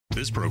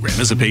This program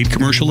is a paid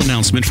commercial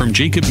announcement from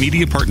JAKIB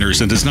Media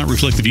Partners and does not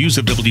reflect the views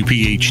of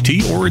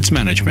WPHT or its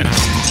management.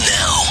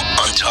 Now,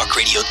 on Talk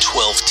Radio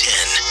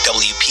 1210,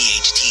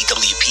 WPHT,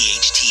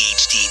 WPHT,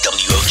 HD,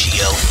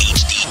 WOGL,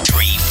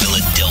 HD3,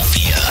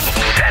 Philadelphia.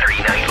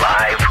 Saturday Night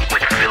Live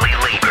with Philly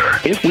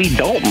Labor. If we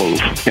don't move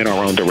in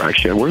our own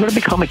direction, we're going to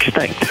become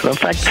extinct. In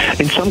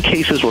fact, in some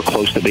cases, we're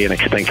close to being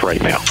extinct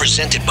right now.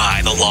 Presented by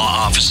the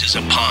law offices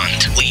of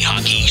Pond,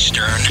 Lehocky,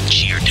 Stern,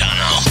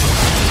 Giordano.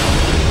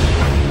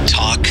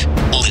 Talk,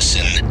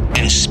 listen,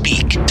 and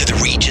speak to the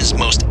region's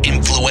most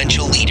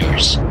influential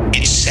leaders.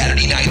 It's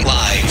Saturday Night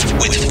Live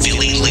with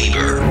Philly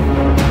Labor.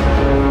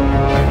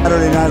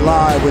 Saturday Night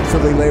Live with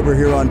Philly Labor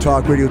here on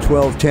Talk Radio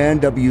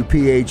 1210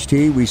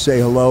 WPHT. We say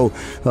hello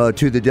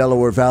to the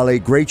Delaware Valley.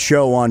 Great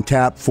show on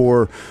tap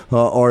for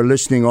our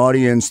listening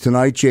audience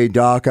tonight,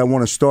 J-Doc. I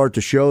want to start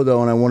the show,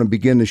 though, and I want to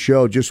begin the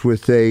show just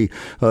with a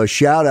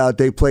shout-out.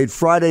 They played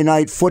Friday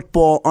night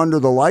football under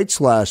the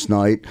lights last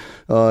night,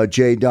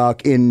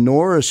 J-Doc, in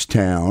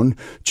Norristown.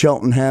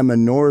 Cheltenham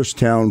and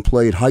Norristown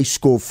played high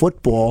school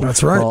football.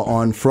 That's right.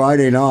 On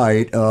Friday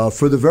night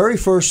for the very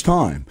first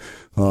time.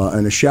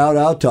 And a shout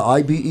out to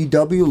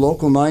IBEW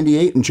Local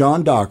 98 and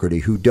John Doherty,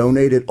 who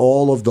donated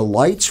all of the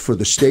lights for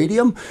the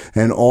stadium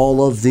and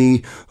all of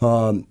the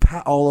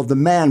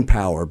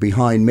manpower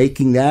behind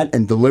making that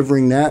and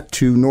delivering that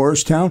to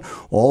Norristown.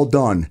 All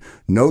done,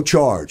 no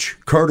charge,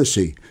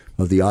 courtesy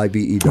of the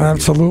IBEW.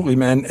 Absolutely,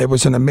 man. It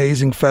was an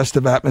amazing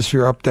festive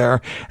atmosphere up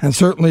there, and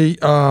certainly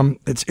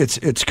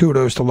it's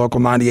kudos to Local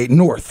 98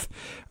 North.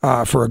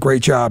 For a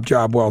great job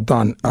well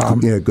done.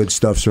 Good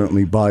stuff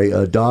certainly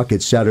by Doc.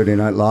 It's Saturday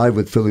Night Live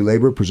with Philly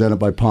Labor, presented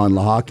by Pond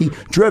Lehocky,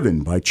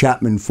 driven by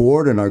Chapman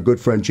Ford and our good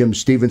friend Jim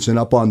Stevenson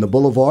up on the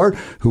boulevard,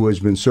 who has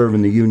been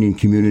serving the Union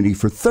community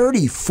for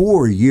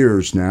 34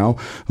 years now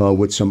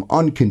with some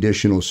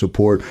unconditional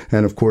support,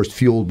 and of course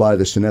fueled by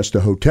the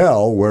Sonesta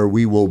Hotel, where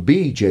we will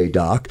be,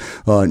 J-Doc,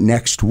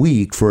 next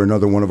week for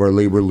another one of our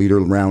labor leader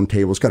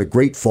roundtables. Got a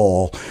great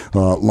fall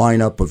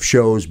lineup of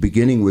shows,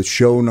 beginning with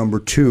show number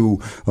 2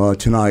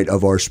 tonight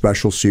of our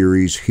special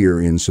series here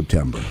in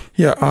September.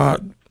 Yeah,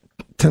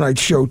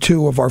 tonight's show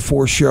 2 of our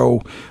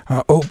 4-show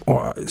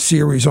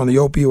series on the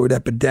opioid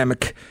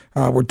epidemic.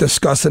 We're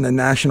discussing a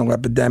national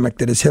epidemic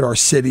that has hit our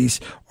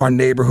cities, our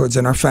neighborhoods,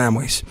 and our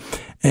families.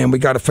 And we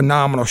got a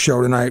phenomenal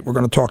show tonight. We're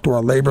going to talk to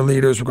our labor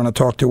leaders. We're going to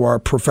talk to our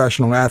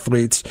professional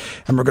athletes,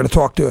 and we're going to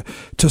talk to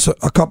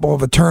a couple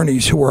of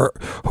attorneys who are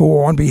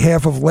on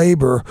behalf of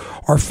labor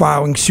are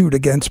filing suit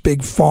against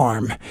Big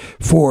Farm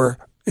for,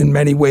 in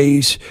many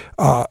ways,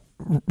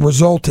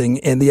 resulting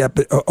in the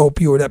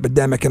opioid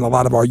epidemic in a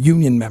lot of our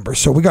union members.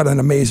 So we got an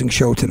amazing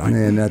show tonight.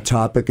 And that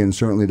topic and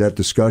certainly that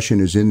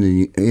discussion is in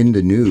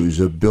the news.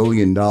 $1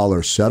 billion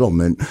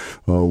settlement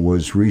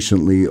was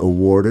recently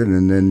awarded,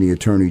 and then the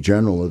Attorney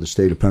General of the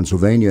state of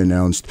Pennsylvania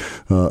announced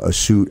a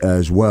suit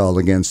as well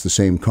against the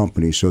same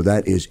company. So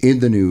that is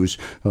in the news.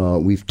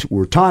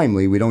 We're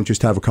timely. We don't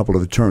just have a couple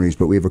of attorneys,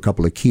 but we have a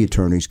couple of key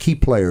attorneys, key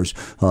players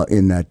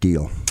in that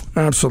deal.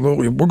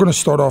 Absolutely. We're going to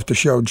start off the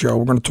show, Joe.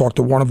 We're going to talk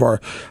to one of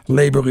our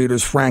labor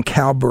leaders, Frank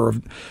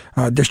Halber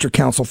of District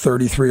Council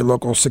 33,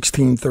 Local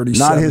 1637.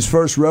 Not his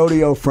first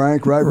rodeo,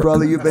 Frank, right,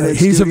 brother? You've been in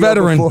He's a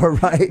veteran before,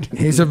 right?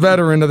 He's a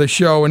veteran of the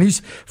show, and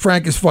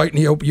Frank is fighting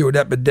the opioid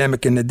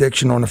epidemic and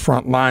addiction on the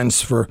front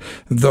lines for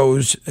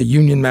those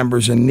union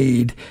members in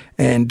need.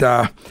 And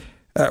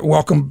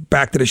welcome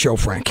back to the show,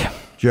 Frank.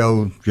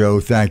 Joe,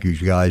 thank you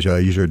guys.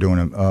 You are doing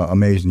an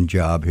amazing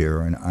job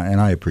here, and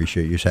I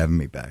appreciate you having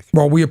me back.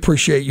 Well, we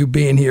appreciate you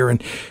being here,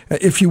 and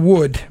if you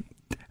would,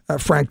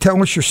 Frank, tell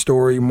us your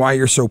story and why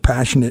you're so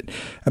passionate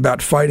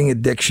about fighting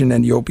addiction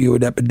and the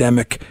opioid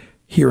epidemic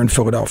here in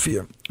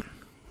Philadelphia.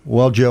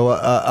 Well, Joe,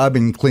 I've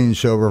been clean and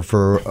sober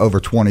for over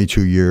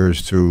 22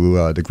 years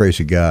through the grace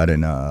of God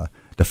and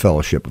the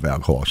Fellowship of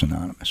Alcoholics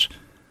Anonymous.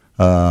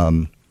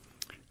 I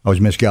was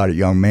a misguided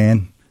young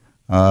man.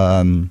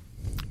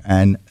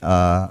 And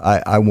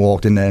I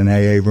walked into an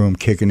AA room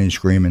kicking and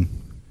screaming,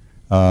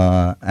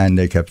 and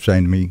they kept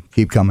saying to me,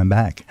 keep coming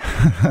back.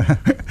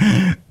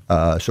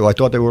 So I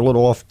thought they were a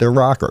little off their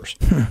rockers.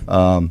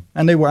 And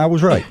they were. I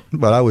was right,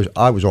 but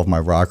I was off my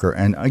rocker.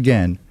 And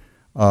again,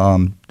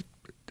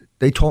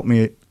 they taught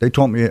me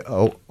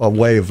a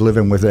way of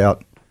living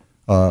without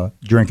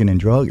drinking and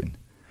drugging.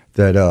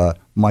 That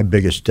my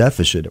biggest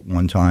deficit at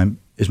one time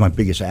is my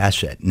biggest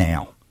asset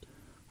now.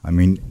 I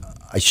mean,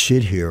 I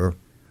sit here.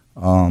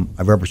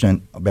 I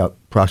represent about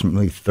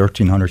approximately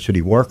 1,300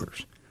 city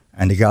workers.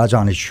 And the God's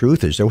honest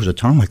truth is there was a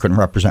time I couldn't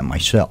represent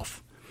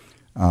myself.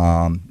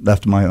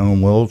 Left to my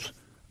own wills,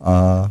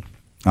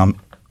 I'm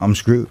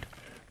screwed.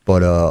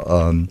 But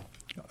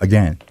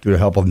again, through the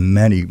help of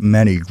many,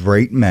 many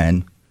great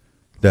men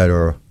that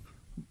are,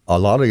 a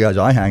lot of the guys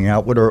I hang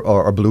out with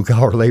are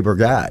blue-collar labor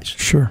guys.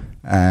 Sure.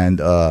 And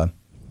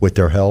with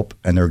their help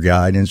and their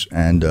guidance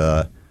and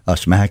a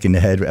smack in the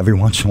head every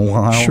once in a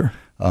while, sure.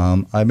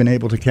 I've been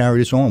able to carry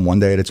this on one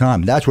day at a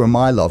time. That's where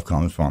my love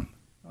comes from.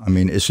 I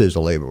mean, this is a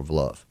labor of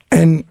love.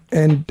 And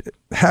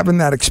having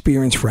that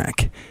experience,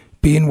 Frank,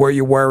 being where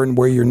you were and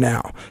where you're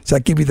now? Does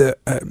that give you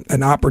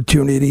an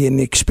opportunity and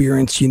the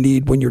experience you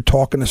need when you're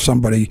talking to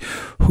somebody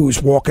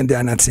who's walking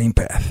down that same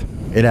path?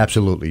 It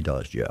absolutely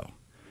does, Joe.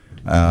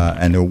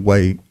 And the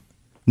way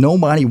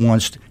nobody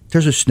wants,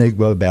 there's a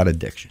stigma about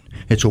addiction.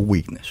 It's a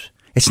weakness.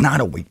 It's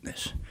not a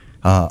weakness.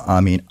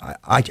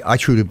 I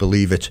truly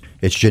believe it's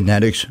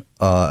genetics,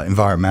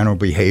 environmental,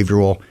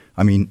 behavioral.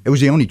 I mean, it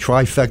was the only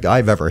trifecta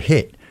I've ever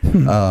hit.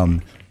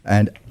 And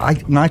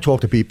when I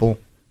talk to people,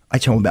 I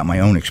tell them about my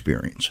own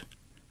experience,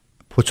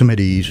 puts them at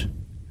ease,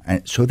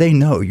 and so they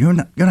know you're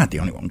not the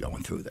only one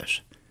going through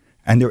this,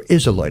 and there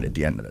is a light at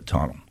the end of the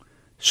tunnel.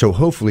 So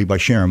hopefully, by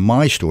sharing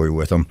my story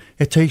with them,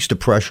 it takes the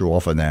pressure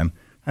off of them,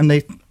 and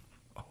they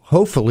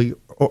hopefully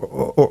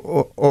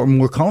are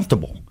more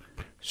comfortable.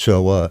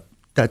 So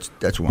that's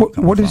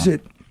what is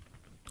it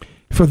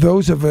for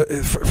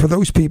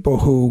those people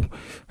who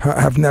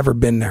have never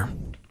been there?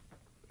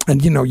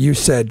 And you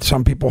said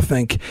some people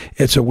think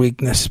it's a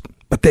weakness,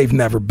 but they've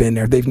never been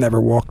there. They've never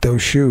walked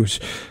those shoes.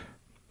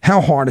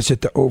 How hard is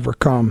it to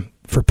overcome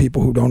for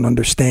people who don't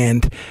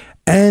understand?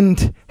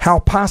 And how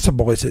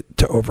possible is it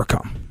to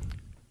overcome?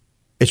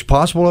 It's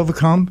possible to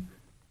overcome.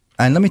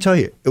 And let me tell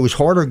you, it was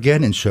harder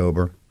getting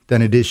sober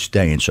than it is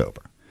staying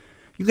sober.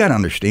 You got to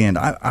understand,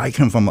 I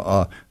come from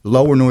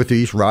lower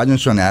Northeast,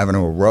 Robinson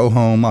Avenue, a row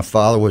home. My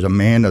father was a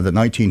man of the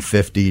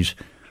 1950s.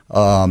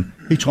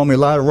 He told me a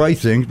lot of right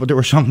things, but there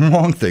were some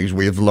wrong things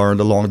we have learned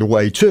along the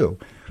way, too.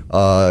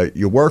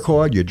 You work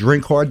hard, you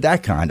drink hard,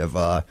 that kind of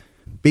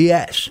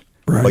BS.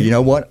 Right. But you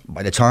know what?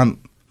 By the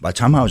time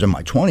I was in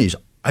my 20s,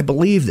 I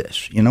believed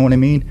this. You know what I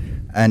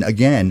mean? And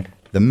again,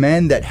 the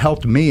men that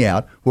helped me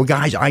out were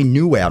guys I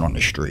knew out on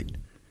the street.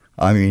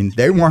 I mean,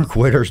 they weren't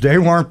quitters. They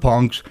weren't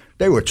punks.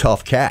 They were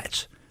tough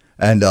cats.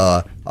 And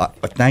I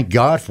thank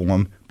God for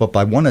them. But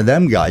by one of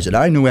them guys that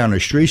I knew out on the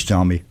streets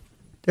telling me,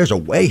 there's a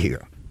way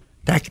here.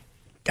 That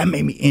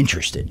made me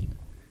interested.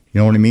 You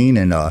know what I mean?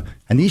 And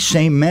these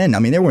same men, I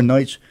mean, there were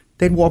nights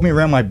they'd walk me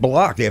around my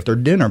block after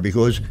dinner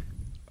because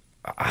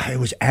I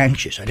was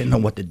anxious. I didn't know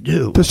what to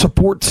do. The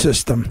support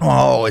system.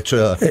 Oh, it's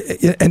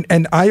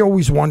and I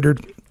always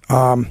wondered,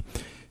 AA.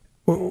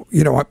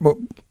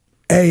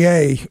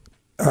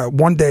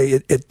 One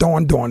day it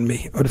dawned on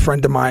me, a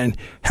friend of mine,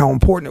 how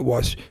important it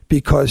was,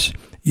 because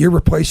you're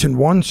replacing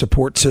one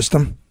support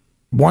system,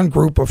 one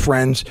group of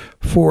friends,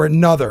 for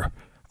another,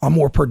 a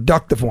more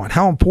productive one.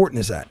 How important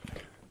is that?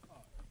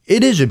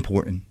 It is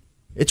important.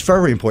 It's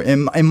very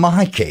important. In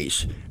my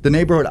case, the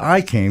neighborhood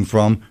I came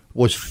from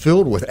was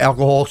filled with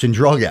alcoholics and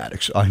drug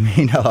addicts. I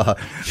mean,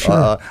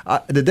 Sure.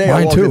 The day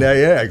Mine I walked too. in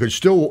AA, I could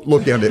still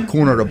look down the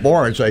corner of the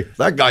bar and say,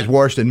 that guy's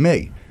worse than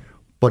me.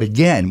 But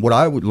again, what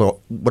I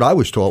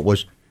was taught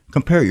was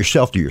compare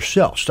yourself to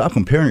yourself. Stop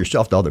comparing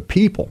yourself to other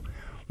people.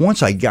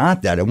 Once I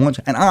got that,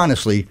 and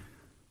honestly,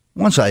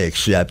 once I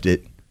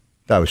accepted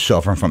that I was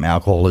suffering from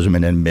alcoholism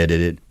and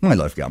admitted it, my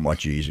life got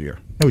much easier.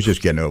 It was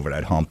just getting over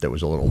that hump that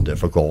was a little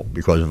difficult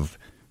because of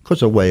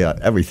the way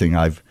everything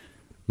I've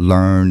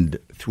learned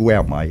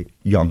throughout my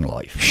young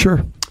life.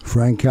 Sure.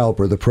 Frank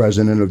Halper, the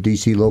president of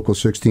DC Local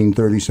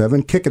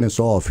 1637, kicking us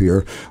off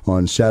here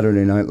on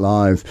Saturday Night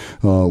Live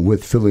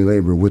with Philly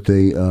Labor, with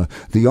the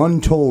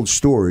untold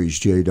stories,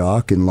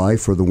 J-Doc, in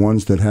life are the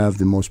ones that have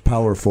the most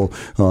powerful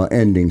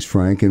endings,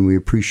 Frank, and we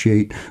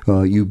appreciate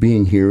you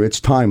being here. It's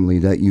timely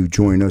that you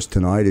join us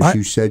tonight. As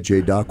you said,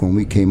 J-Doc, when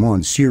we came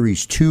on,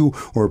 Series 2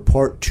 or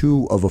Part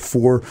 2 of a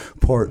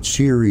 4-part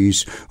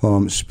series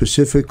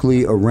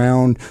specifically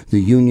around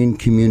the union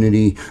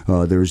community.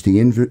 There's the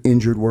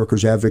Injured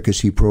Workers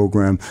Advocacy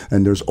Program,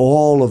 and there's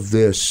all of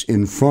this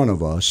in front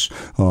of us.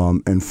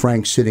 And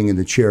Frank sitting in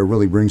the chair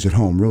really brings it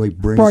home. Really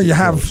brings. Well, you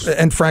close. have,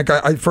 and Frank,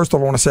 I first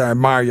of all want to say I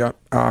admire you.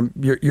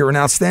 You're an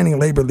outstanding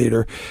labor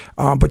leader,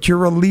 but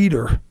you're a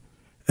leader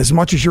as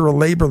much as you're a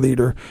labor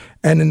leader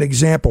and an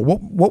example.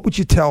 What would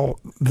you tell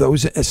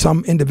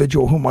some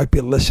individual who might be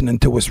listening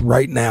to us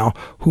right now,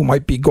 who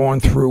might be going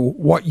through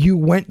what you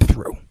went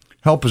through?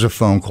 Help is a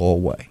phone call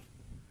away.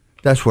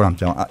 That's what I'm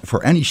telling.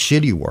 For any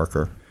city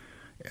worker.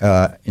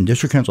 In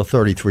District Council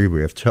 33,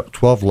 we have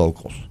 12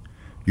 locals.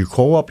 You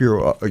call up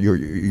your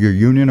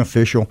union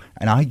official,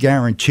 and I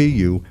guarantee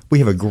you we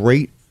have a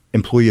great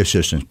employee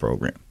assistance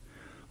program.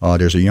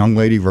 There's a young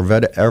lady,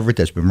 Ravetta Everett,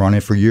 that's been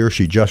running for years.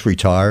 She just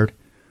retired.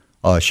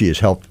 She has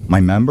helped my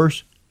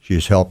members. She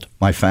has helped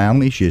my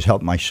family. She has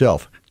helped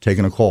myself,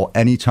 taking a call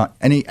any time,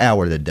 any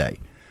hour of the day.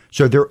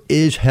 So there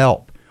is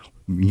help.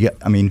 Yeah,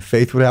 I mean,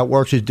 faith without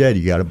works is dead.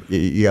 You got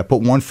to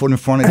put one foot in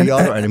front of the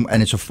other,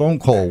 and it's a phone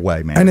call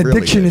away, man. And it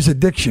addiction really is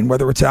addiction,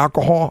 whether it's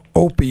alcohol,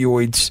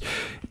 opioids.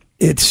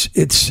 It's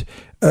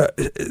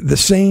the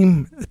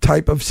same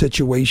type of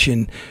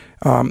situation,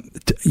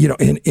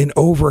 in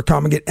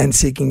overcoming it and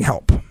seeking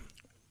help.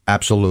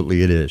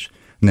 Absolutely, it is.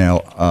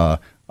 Now,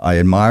 I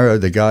admire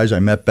the guys I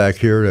met back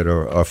here that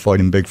are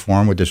fighting big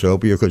farm with this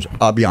opioid, because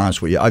I'll be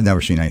honest with you, I've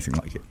never seen anything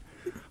like it.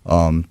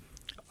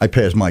 I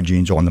pass my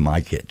genes on to my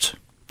kids.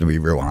 To be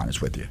real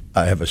honest with you,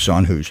 I have a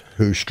son who's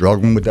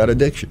struggling with that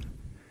addiction,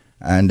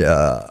 and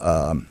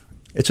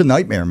it's a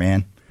nightmare,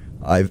 man.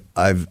 I've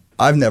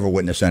never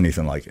witnessed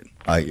anything like it.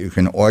 You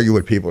can argue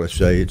with people that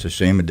say it's the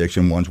same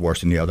addiction, one's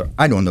worse than the other.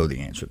 I don't know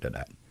the answer to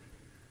that.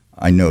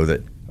 I know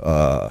that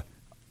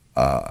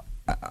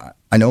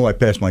I know I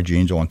passed my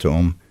genes on to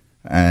him,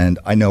 and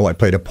I know I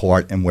played a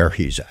part in where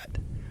he's at.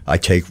 I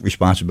take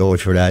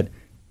responsibility for that,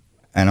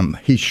 and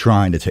he's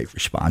trying to take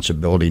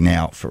responsibility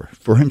now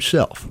for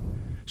himself.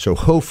 So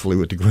hopefully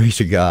with the grace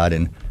of God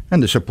and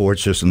the support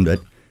system that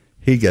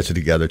he gets it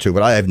together too.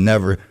 But I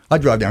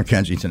drive down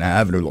Kensington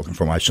Avenue looking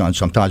for my son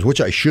sometimes, which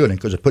I shouldn't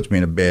because it puts me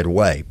in a bad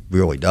way,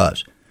 really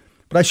does.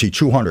 But I see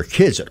 200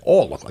 kids that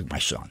all look like my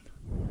son.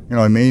 You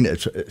know what I mean?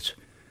 It's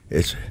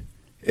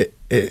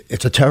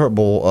a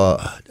terrible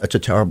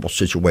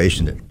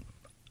situation that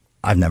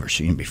I've never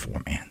seen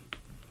before, man.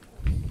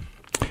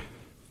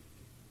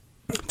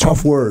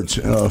 Tough words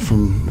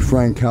from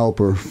Frank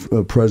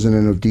Halper,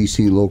 president of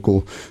D.C. Local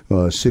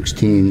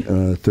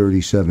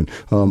 1637.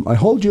 I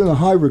hold you in a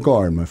high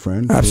regard, my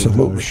friend.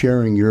 Absolutely. For,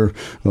 sharing your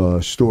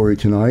story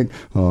tonight.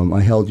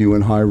 I held you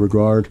in high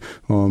regard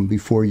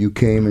before you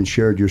came and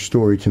shared your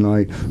story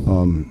tonight.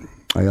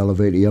 I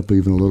elevated you up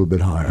even a little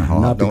bit higher.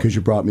 Not because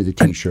you brought me the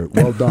T-shirt.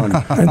 Well done.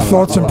 And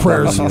thoughts and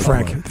prayers,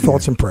 Frank.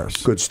 Thoughts and prayers.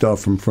 Good stuff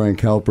from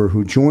Frank Halper,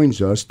 who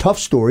joins us. Tough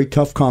story,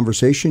 tough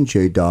conversation,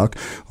 J-Doc,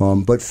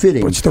 but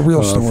fitting. But it's the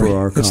real story. For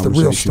our it's the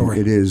real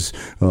story. It is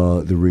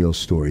the real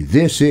story.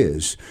 This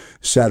is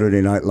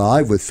Saturday Night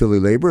Live with Philly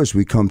Labor as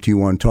we come to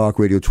you on Talk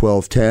Radio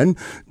 1210,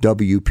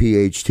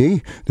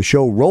 WPHT. The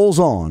show rolls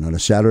on a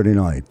Saturday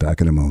night. Back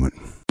in a moment.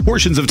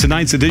 Portions of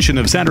tonight's edition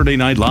of Saturday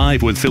Night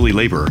Live with Philly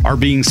Labor are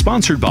being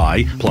sponsored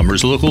by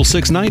Plumbers Local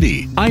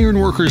 690,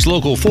 Ironworkers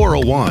Local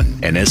 401,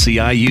 and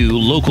SEIU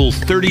Local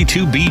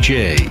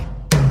 32BJ.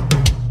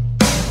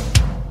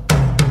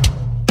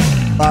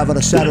 Live on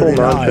a Saturday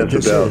night.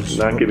 This whole nonsense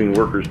about not giving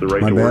workers the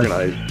right to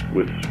organize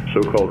with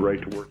so-called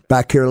right to work.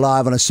 Back here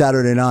live on a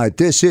Saturday night.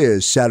 This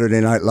is Saturday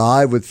Night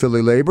Live with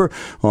Philly Labor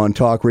on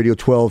Talk Radio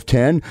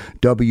 1210,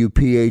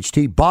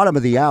 WPHT. Bottom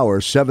of the hour,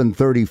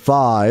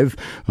 7:35.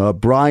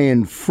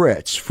 Brian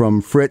Fritz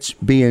from Fritz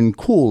Being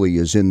Cooley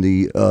is in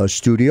the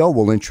studio.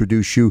 We'll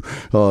introduce you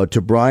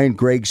to Brian.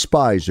 Greg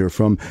Spicer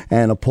from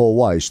Anapol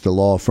Weiss, the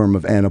law firm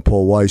of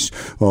Anapol Weiss,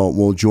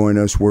 will join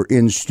us. We're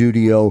in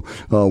studio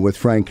with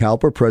Frank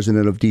Halper,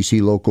 president of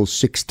DC Local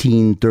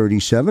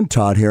 1637.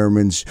 Todd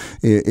Harriman's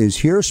is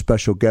here,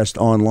 special guest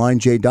online.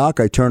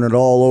 J-Doc, I turn it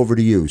all over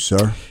to you,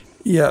 sir.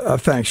 Yeah,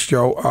 thanks,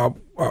 Joe.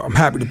 I'm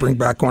happy to bring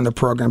back on the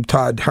program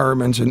Todd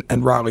Hermans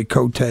and Riley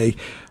Cote,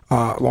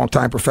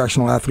 longtime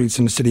professional athletes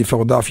in the city of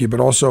Philadelphia, but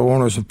also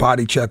owners of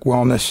Body Check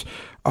Wellness.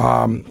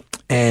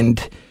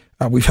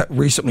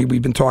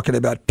 We've been talking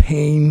about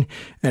pain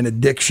and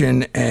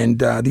addiction, and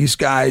these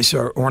guys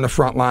are on the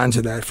front lines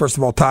of that. First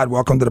of all, Todd,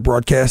 welcome to the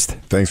broadcast.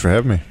 Thanks for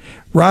having me.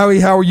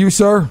 Riley, how are you,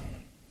 sir?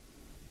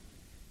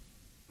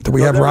 Do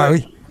we have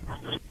Riley?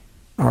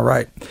 All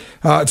right.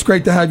 It's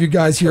great to have you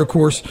guys here, of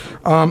course.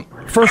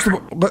 First of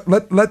all,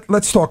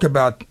 let's talk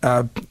about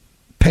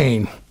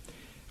pain.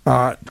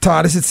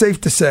 Todd, is it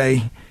safe to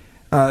say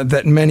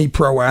that many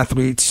pro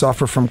athletes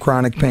suffer from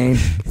chronic pain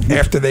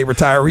after they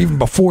retire or even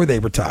before they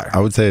retire? I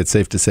would say it's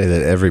safe to say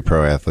that every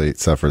pro athlete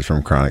suffers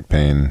from chronic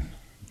pain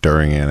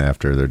during and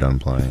after they're done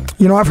playing.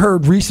 You know, I've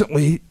heard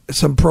recently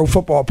some pro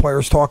football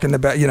players talking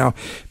about,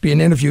 being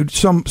interviewed,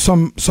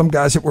 some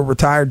guys that were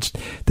retired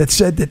that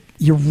said that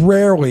you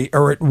rarely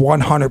are at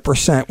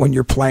 100% when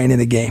you're playing in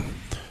a game.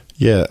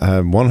 Yeah,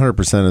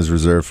 100% is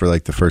reserved for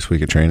like the first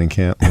week of training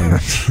camp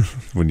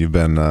when you've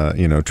been,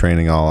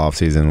 training all off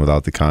season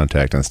without the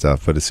contact and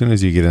stuff. But as soon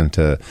as you get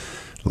into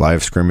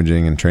live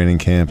scrimmaging and training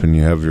camp and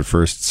you have your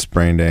first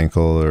sprained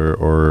ankle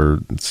or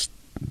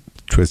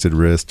twisted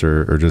wrist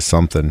or just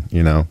something,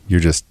 you're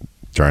just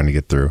trying to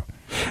get through.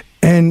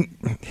 And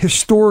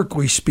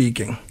historically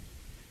speaking,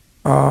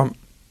 how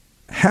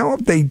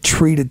have they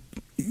treated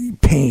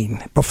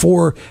pain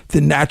before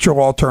the natural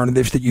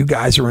alternatives that you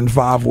guys are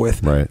involved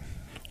with? Right.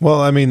 Well,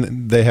 I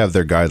mean, they have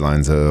their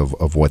guidelines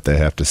of what they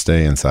have to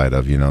stay inside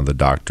of. The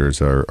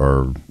doctors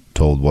are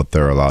told what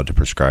they're allowed to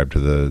prescribe to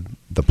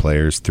the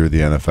players through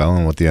the NFL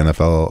and what the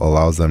NFL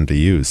allows them to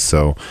use.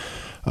 So,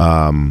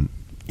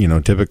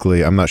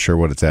 typically, I'm not sure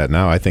what it's at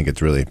now. I think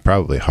it's really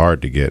probably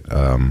hard to get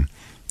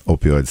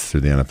opioids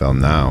through the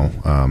NFL now.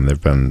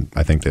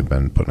 I think they've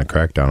been putting a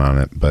crackdown on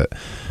it. But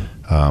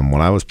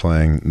when I was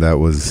playing, that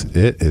was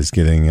it, is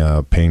getting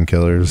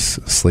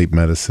painkillers, sleep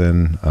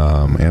medicine,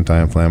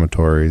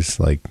 anti-inflammatories,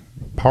 like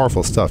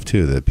powerful stuff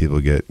too that people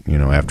get,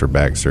 after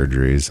back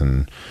surgeries,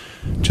 and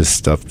just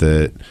stuff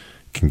that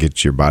can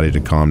get your body to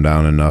calm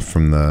down enough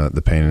from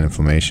the pain and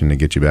inflammation to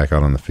get you back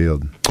out on the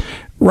field.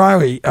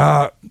 Riley,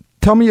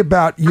 tell me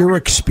about your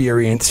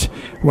experience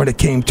when it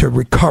came to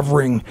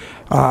recovering,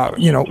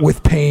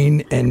 with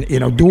pain and,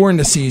 during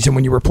the season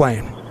when you were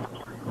playing.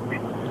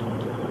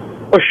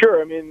 Well,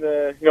 sure. I mean,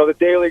 the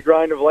daily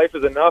grind of life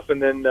is enough.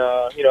 And then,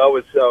 I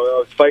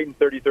was fighting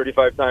 30,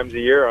 35 times a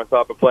year on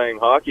top of playing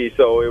hockey.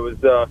 So it was,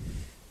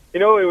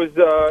 it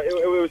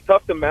was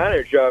tough to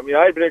manage.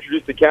 I had been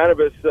introduced to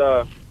cannabis,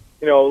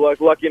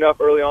 lucky enough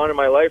early on in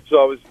my life,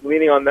 so I was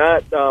leaning on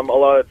that a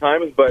lot of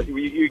times. But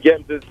you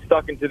get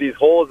stuck into these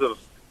holes of,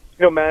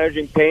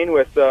 managing pain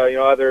with,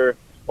 either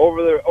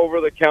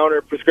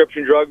over-the-counter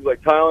prescription drugs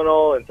like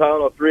Tylenol and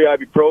Tylenol 3,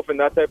 ibuprofen,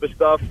 that type of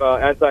stuff,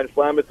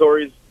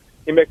 anti-inflammatories.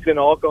 You mix in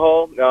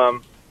alcohol,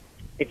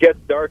 it gets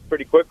dark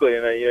pretty quickly,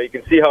 and you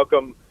can see how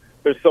come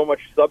there's so much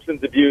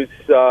substance abuse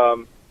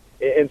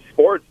in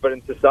sports, but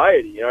in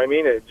society. You know what I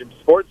mean?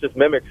 Sports just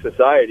mimics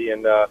society,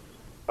 and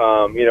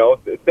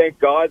thank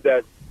God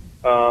that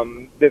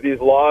these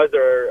laws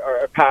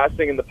are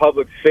passing in the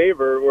public's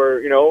favor,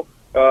 where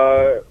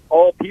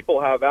all people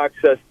have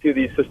access to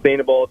these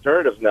sustainable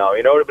alternatives now.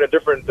 It would have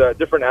been a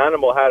different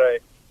animal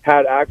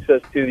had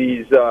access to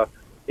these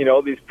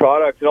these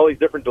products and all these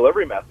different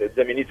delivery methods.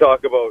 I mean, you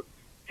talk about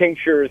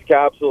tinctures,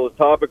 capsules,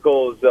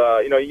 topicals.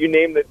 You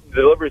name the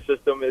delivery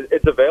system,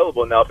 it's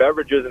available now.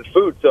 Beverages and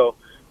food. So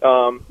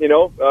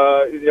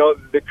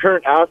the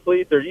current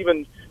athletes, or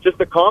even just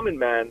the common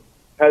man,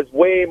 has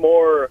way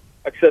more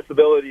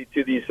accessibility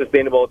to these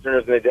sustainable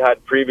alternatives than they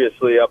had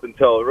previously, up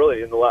until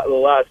really in the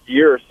last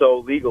year or so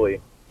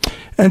legally.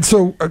 And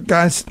so,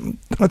 guys,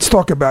 let's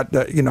talk about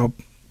the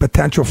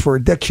potential for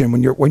addiction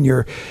when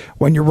you're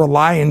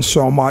relying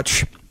so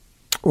much,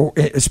 or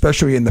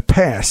especially in the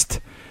past.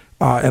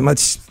 And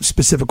let's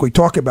specifically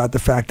talk about the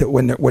fact that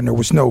when there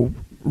was no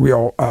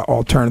real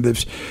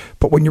alternatives,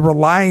 but when you're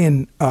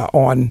relying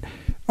on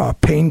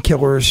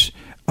painkillers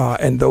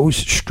and those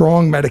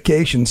strong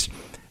medications.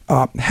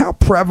 How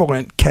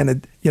prevalent can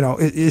it,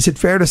 is it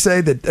fair to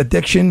say that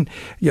addiction,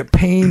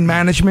 pain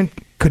management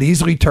could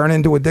easily turn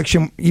into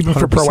addiction even 100%.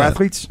 For pro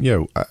athletes?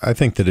 Yeah, I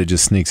think that it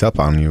just sneaks up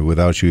on you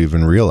without you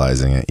even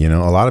realizing it.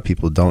 A lot of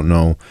people don't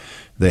know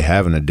they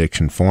have an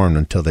addiction formed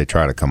until they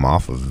try to come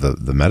off of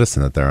the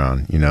medicine that they're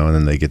on, and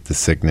then they get the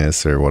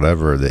sickness or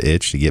whatever, the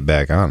itch to get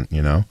back on,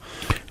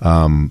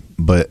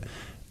 But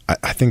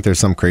I think there's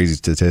some crazy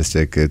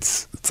statistic.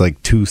 It's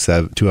like 2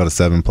 out of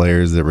 7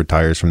 players that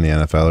retires from the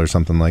NFL or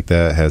something like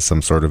that has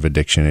some sort of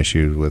addiction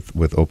issue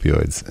with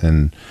opioids,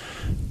 and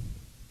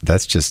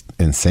that's just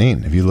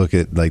insane. If you look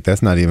at,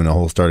 that's not even a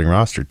whole starting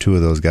roster. 2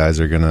 of those guys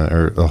are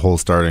or a whole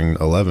starting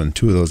 11.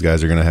 2 of those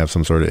guys are gonna have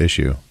some sort of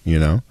issue.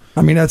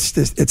 I mean,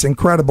 it's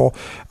incredible.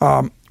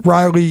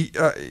 Riley,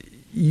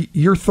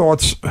 your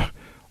thoughts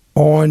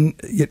on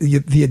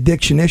the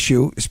addiction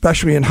issue,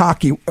 especially in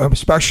hockey,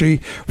 especially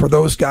for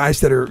those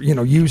guys that are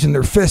using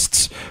their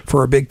fists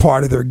for a big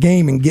part of their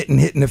game and getting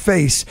hit in the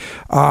face.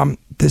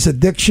 Does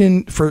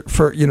addiction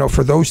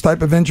for those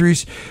type of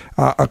injuries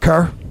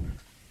occur?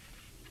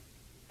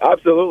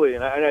 Absolutely,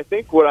 and I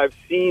think what I've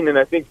seen, and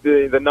I think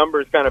the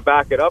numbers kind of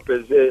back it up,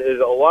 is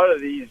a lot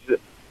of these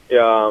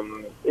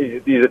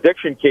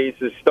addiction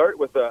cases start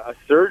with a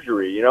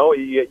surgery.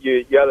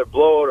 You either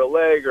blow out a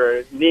leg or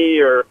a knee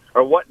or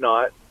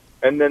whatnot.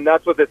 And then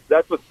that's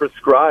what's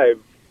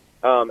prescribed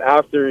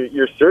after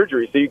your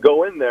surgery. So you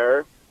go in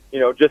there,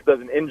 just as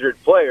an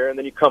injured player, and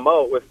then you come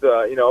out with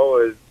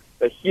a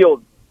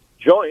healed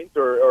joint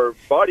or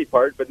body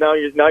part. But now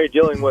you're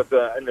dealing with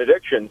an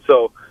addiction.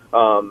 So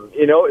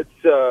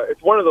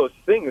it's one of those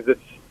things. The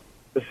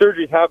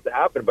surgeries have to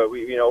happen, but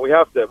we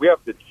have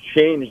to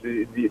change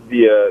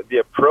the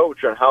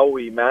approach on how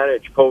we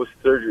manage post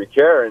surgery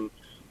care, and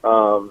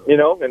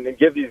and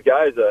give these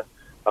guys a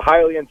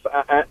highly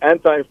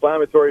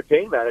anti-inflammatory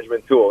pain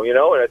management tool, and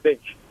I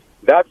think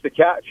that's the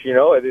catch. A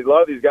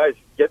lot of these guys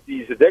get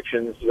these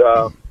addictions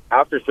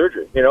after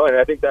surgery, and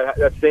I think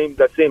that same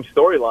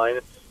storyline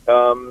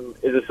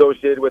is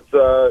associated with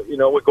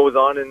what goes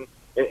on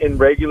in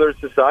regular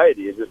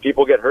society. Is that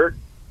people get hurt,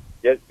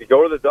 you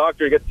go to the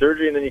doctor, you get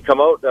surgery, and then you come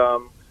out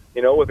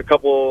with a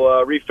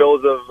couple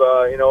refills of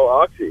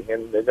oxy,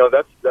 and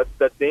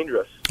that's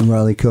dangerous.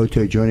 Riley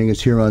Cote joining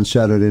us here on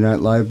Saturday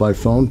Night Live by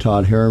phone.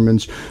 Todd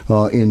Harriman's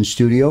in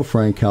studio.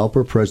 Frank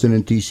Halper,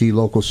 President, DC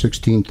Local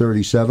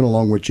 1637,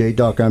 along with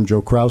J-Doc. I'm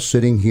Joe Kraus,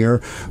 sitting here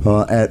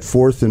at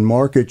 4th and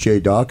Market,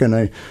 J-Doc, and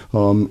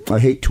I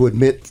hate to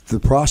admit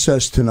the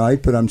process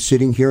tonight, but I'm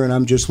sitting here and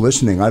I'm just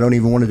listening. I don't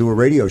even want to do a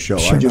radio show.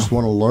 Sure, I just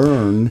want to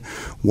learn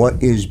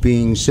what is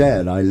being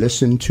said. I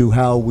listened to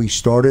how we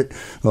started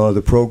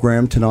the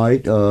program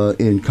tonight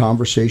in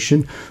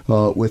conversation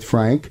with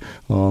Frank.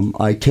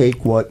 I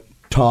take what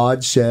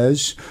Todd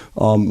says,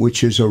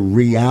 which is a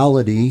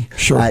reality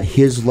at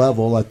his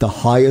level, at the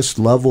highest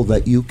level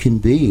that you can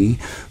be,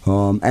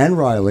 and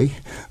Riley,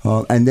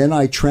 and then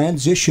I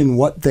transition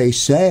what they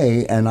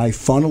say and I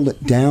funnel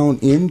it down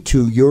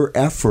into your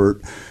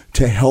effort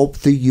to help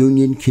the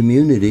union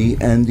community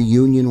and the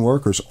union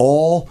workers,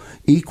 all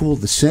equal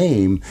the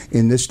same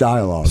in this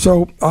dialogue.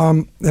 So,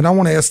 and I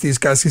want to ask these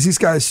guys, because these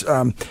guys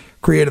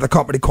created a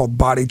company called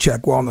Body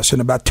Check Wellness. In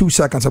about 2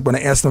 seconds, I'm going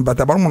to ask them about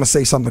that. But I want to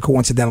say something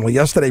coincidentally.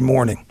 Yesterday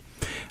morning,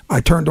 I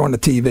turned on the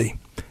TV,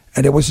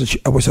 and it was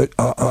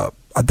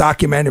a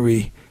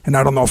documentary, and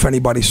I don't know if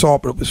anybody saw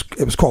it, but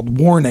it was called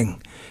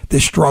Warning,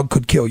 This Drug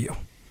Could Kill You.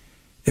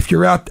 If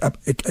you're out,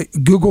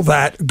 Google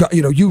that,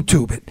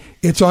 YouTube it.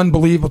 It's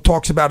unbelievable. It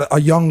talks about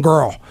a young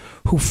girl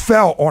who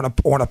fell on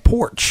a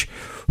porch,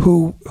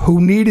 who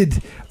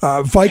needed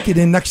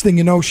Vicodin. Next thing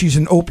you know, she's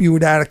an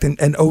opioid addict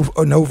and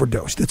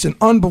overdosed. It's an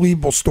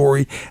unbelievable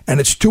story, and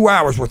it's 2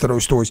 hours worth of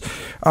those stories.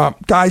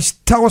 Guys,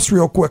 tell us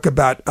real quick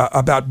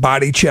about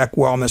Body Check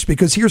Wellness,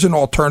 because here's an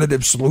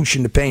alternative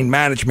solution to pain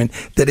management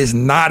that is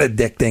not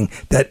addicting,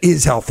 that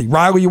is healthy.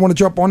 Riley, you want to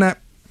jump on that?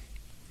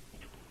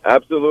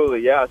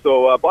 Absolutely, yeah.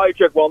 So Body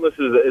Check Wellness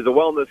is a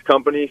wellness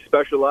company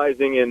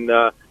specializing in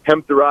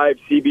hemp-derived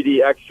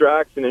CBD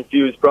extracts and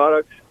infused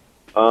products,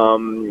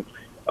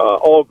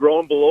 all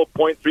grown below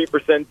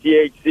 0.3%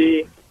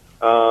 THC,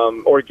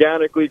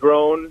 organically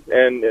grown,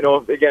 and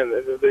again,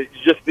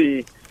 just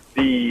the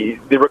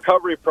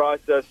recovery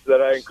process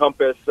that I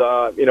encompass,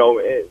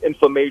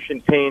 inflammation,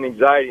 pain,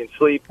 anxiety, and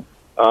sleep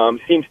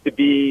seems to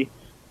be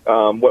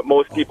what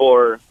most people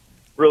are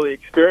really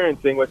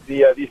experiencing with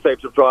these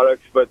types of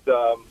products, but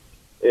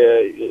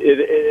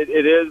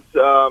it is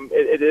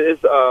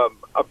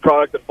a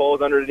product that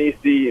falls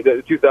underneath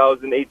the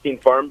 2018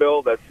 Farm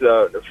Bill. That's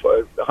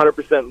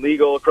 100%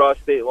 legal across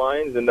state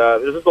lines, and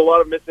there's just a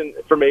lot of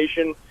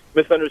misinformation,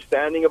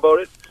 misunderstanding about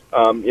it.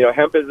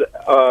 Hemp is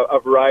a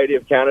variety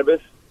of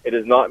cannabis. It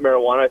is not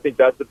marijuana. I think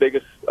that's the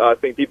biggest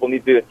thing people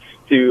need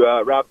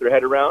to wrap their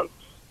head around.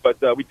 But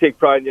we take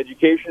pride in the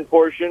education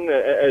portion,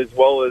 as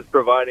well as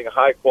providing a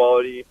high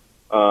quality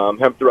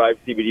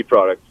hemp-derived CBD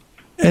product.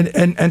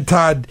 And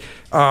Todd,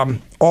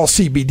 all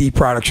CBD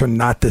products are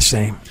not the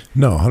same.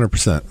 No,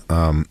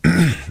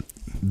 100%.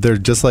 They're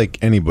just like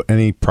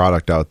any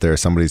product out there.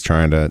 Somebody's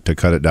trying to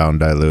cut it down,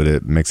 dilute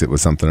it, mix it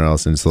with something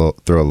else, and throw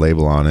a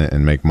label on it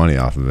and make money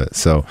off of it.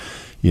 So,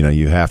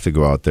 you have to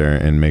go out there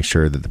and make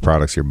sure that the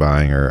products you're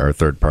buying are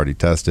third-party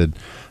tested.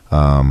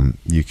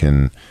 You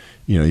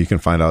can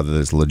find out that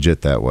it's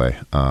legit that way.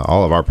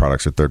 All of our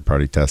products are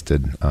third-party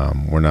tested.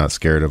 We're not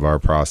scared of our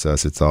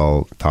process. It's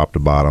all top to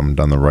bottom,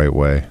 done the right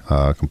way,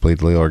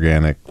 completely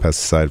organic,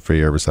 pesticide-free,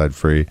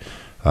 herbicide-free.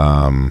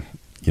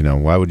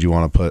 Why would you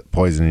want to put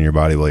poison in your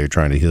body while you're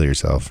trying to heal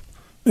yourself?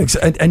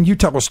 And you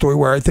tell a story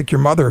where I think your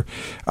mother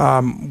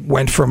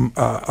went from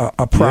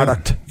a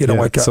product,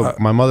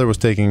 my mother was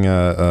taking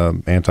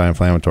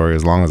anti-inflammatory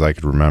as long as I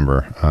could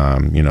remember,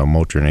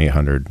 Motrin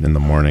 800 in the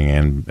morning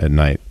and at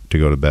night to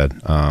go to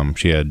bed.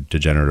 She had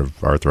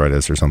degenerative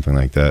arthritis or something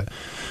like that.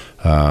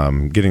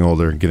 Getting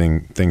older,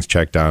 getting things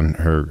checked on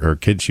her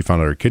kid, she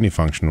found out her kidney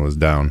function was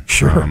down.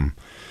 Sure.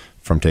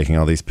 From taking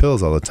all these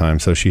pills all the time.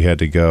 So she had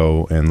to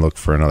go and look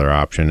for another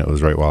option. It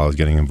was right while I was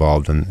getting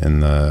involved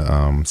in the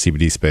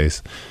CBD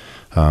space.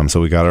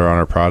 So we got her on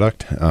our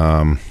product.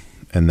 And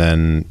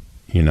then,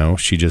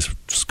 she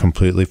just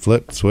completely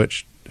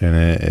switched,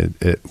 and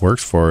it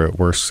works for her. It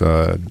works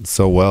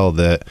so well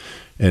that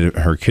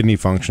her kidney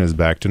function is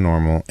back to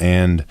normal.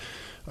 And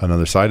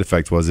another side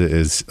effect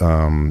is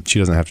she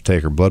doesn't have to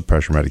take her blood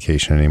pressure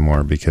medication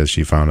anymore, because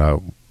she found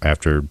out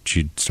after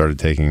she started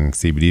taking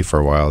CBD for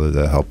a while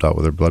that helped out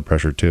with her blood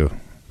pressure too.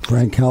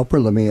 Frank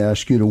Halper, let me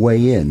ask you to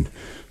weigh in,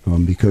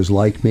 because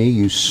like me,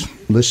 you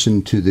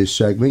listen to this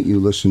segment, you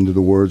listen to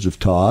the words of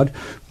Todd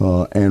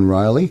and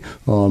Riley.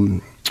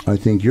 I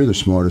think you're the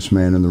smartest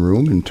man in the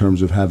room in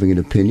terms of having an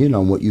opinion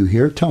on what you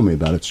hear. Tell me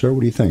about it, sir.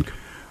 What do you think?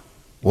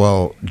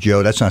 Well,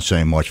 Joe, that's not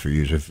saying much for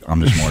you if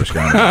I'm the smartest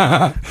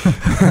guy.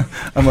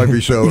 I might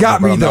be so. You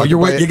got me, though.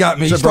 You got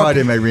me. Sobriety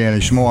didn't make me any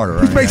smarter.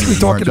 He's basically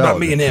talking about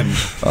me and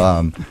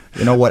him.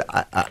 You know what?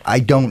 I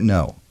don't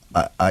know.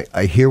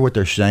 I hear what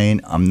they're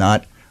saying. I'm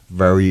not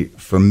very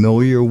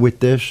familiar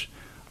with this.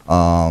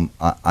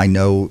 I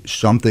know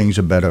some things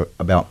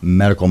about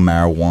medical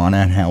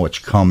marijuana and how it's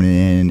coming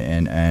in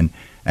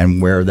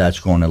and where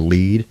that's going to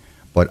lead.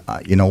 But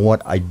you know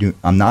what?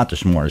 I'm not the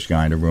smartest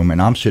guy in the room,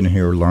 and I'm sitting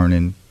here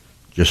learning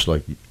just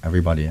like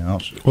everybody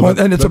else. Well,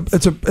 and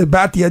it's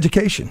about the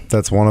education.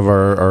 That's one of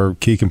our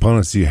key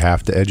components. You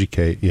have to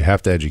educate. You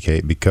have to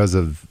educate because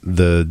of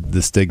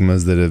the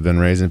stigmas that have been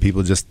raised in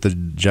people, just the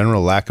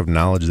general lack of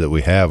knowledge that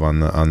we have on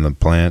the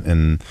plant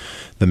and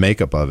the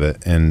makeup of it.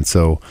 And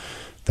so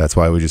that's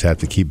why we just have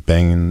to keep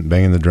banging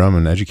the drum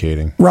and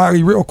educating.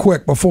 Riley, real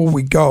quick before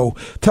we go,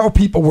 tell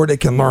people where they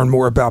can learn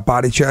more about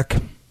Body Check.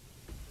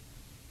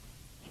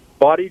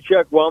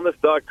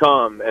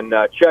 BodyCheckWellness.com, and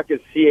check is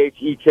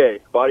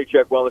CHEK.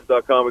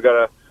 BodyCheckWellness.com. We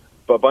got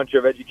a bunch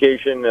of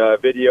education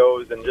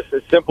videos, and just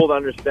it's simple to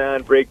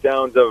understand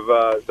breakdowns of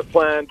the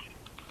plant,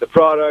 the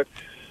products,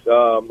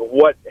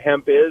 what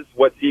hemp is,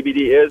 what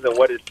CBD is, and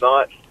what it's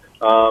not.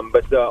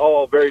 But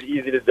all very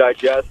easy to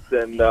digest,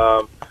 and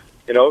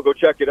go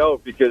check it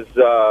out, because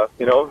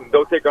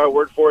don't take our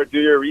word for it. Do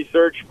your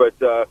research, but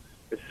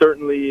it's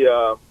certainly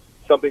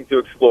something to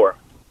explore.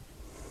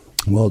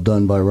 Well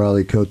done by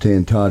Riley Cote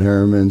and Todd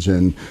Harrimans.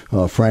 And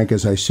Frank,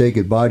 as I say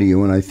goodbye to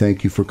you, and I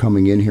thank you for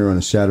coming in here on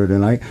a Saturday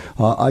night,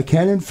 I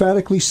can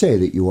emphatically say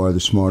that you are the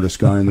smartest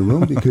guy in the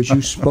room, because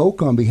you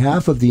spoke on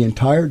behalf of the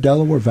entire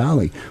Delaware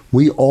Valley.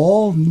 We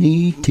all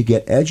need to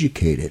get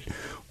educated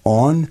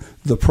on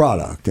the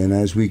product. And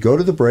as we go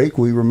to the break,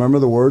 we remember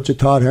the words of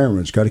Todd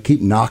Harriman. It's got to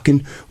keep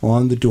knocking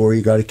on the door.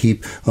 You got to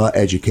keep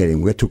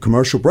educating. We'll get to a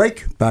commercial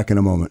break. Back in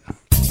a moment.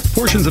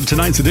 Portions of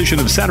tonight's edition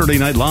of Saturday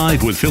Night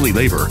Live with Philly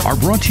Labor are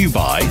brought to you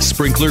by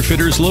Sprinkler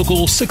Fitters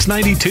Local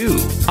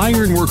 692,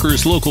 Iron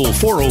Workers Local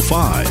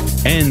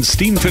 405, and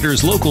Steam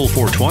Fitters Local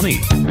 420.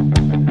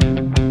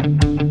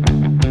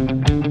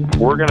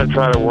 We're going to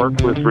try to work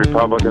with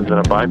Republicans in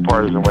a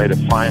bipartisan way to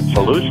find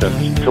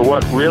solutions to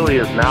what really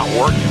is not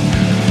working.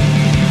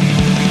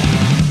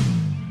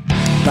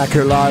 Back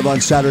here live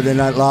on Saturday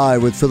Night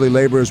Live with Philly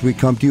Labor as we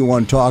come to you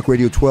on Talk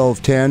Radio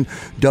 1210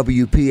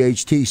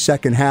 WPHT,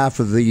 second half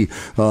of the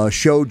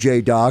show,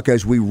 J-Doc,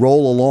 as we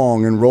roll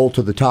along and roll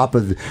to the top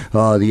of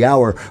the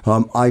hour.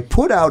 I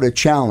put out a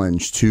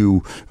challenge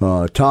to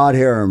Todd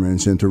Harriman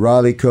and to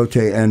Riley Cote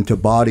and to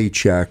Body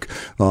Check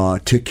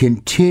to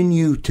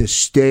continue to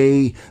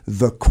stay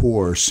the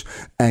course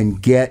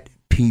and get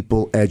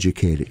people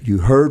educated. You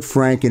heard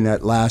Frank in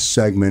that last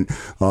segment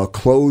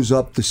close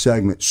up the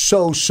segment.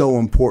 So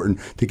important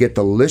to get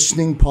the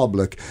listening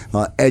public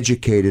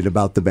educated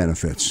about the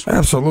benefits.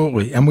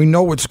 Absolutely. And we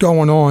know what's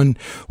going on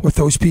with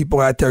those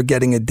people out there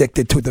getting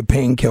addicted to the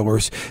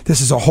painkillers.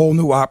 This is a whole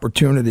new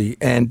opportunity.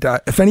 And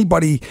if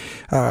anybody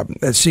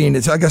has seen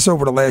it, I guess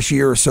over the last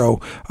year or so,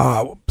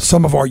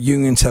 some of our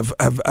unions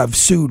have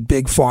sued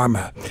Big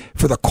Pharma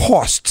for the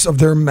costs of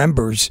their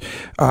members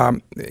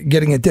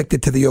getting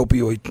addicted to the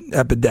opioid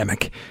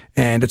epidemic.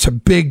 And it's a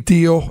big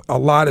deal. A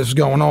lot is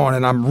going on,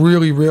 and I'm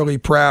really, really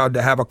proud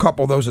to have a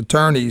couple of those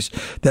attorneys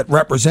that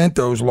represent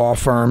those law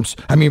firms.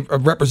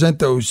 Represent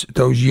those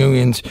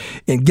unions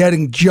in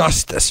getting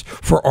justice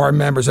for our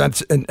members.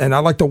 And I'd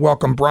like to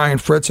welcome Brian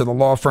Fritz of the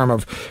law firm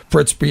of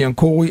Fritz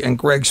Bianculli and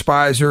Greg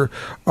Spicer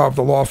of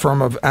the law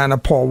firm of Anna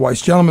Paul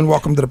Weiss. Gentlemen,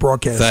 welcome to the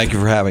broadcast. Thank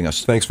you for having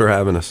us. Thanks for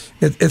having us.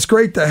 It's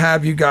great to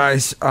have you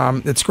guys.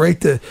 It's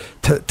great to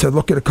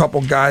look at a couple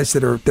guys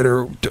that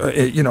are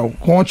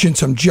launching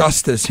some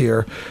justice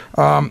here.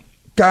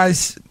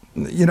 Guys,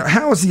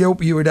 how is the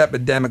opioid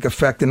epidemic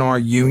affecting our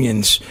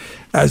unions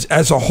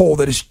as a whole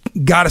that has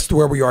got us to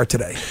where we are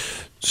today?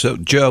 So,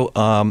 Joe,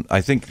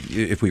 I think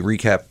if we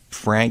recap,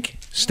 Frank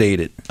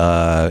stated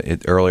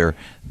earlier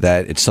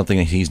that it's something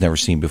that he's never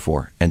seen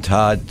before. And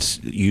Todd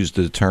used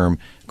the term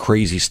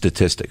crazy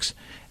statistics.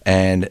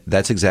 And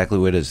that's exactly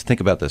what it is. Think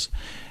about this.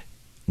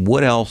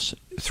 What else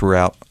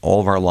throughout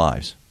all of our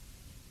lives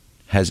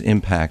has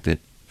impacted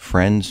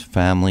friends,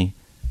 family,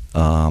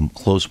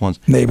 close ones,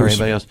 neighbors, or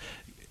anybody else,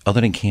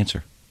 other than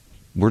cancer?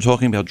 We're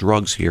talking about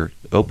drugs here,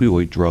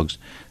 opioid drugs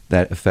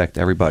that affect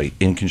everybody.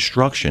 In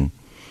construction,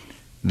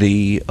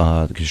 the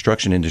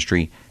construction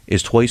industry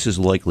is twice as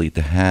likely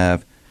to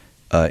have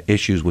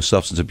issues with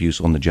substance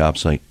abuse on the job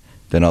site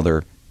than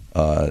other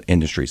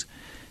industries.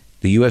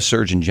 The U.S.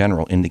 Surgeon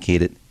General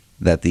indicated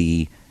that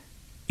the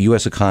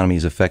U.S. economy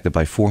is affected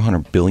by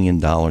 $400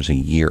 billion a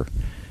year,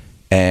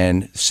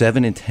 and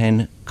 7 in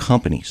 10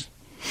 companies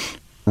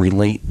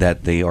relate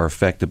that they are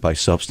affected by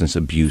substance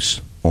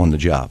abuse on the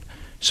job.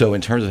 So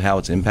in terms of how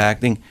it's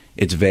impacting,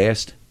 it's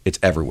vast, it's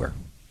everywhere.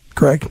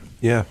 Greg?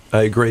 Yeah,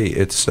 I agree.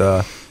 It's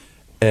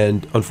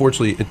and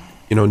unfortunately,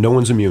 no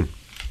one's immune,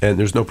 and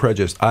there's no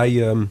prejudice.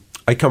 I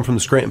come from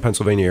the Scranton,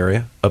 Pennsylvania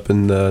area, up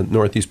in the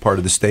northeast part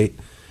of the state,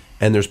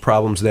 and there's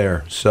problems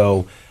there.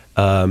 So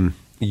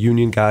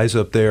union guys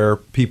up there,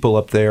 people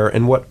up there,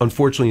 and what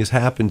unfortunately has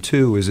happened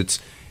too is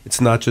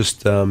it's not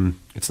just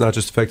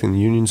affecting the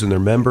unions and their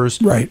members.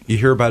 Right. You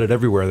hear about it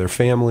everywhere. Their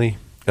family.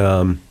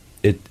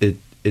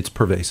 It's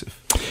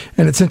pervasive.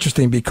 And it's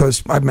interesting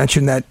because I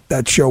mentioned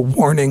that show,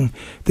 Warning,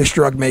 This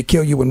Drug May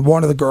Kill You, and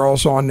one of the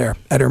girls on there,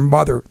 and her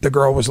mother, the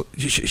girl was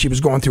she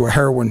was going through a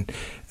heroin,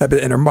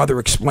 and her mother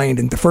explained,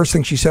 and the first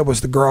thing she said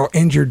was the girl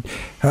injured,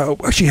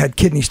 she had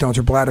kidney stones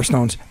or bladder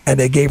stones, and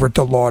they gave her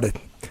Dilaudid.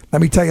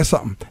 Let me tell you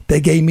something.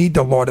 They gave me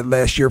Dilaudid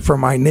last year for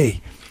my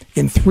knee.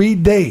 In 3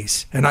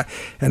 days, and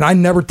I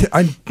never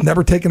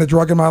taken a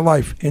drug in my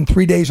life. In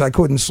 3 days, I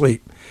couldn't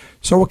sleep.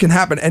 So it can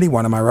happen to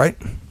anyone. Am I right?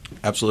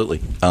 Absolutely.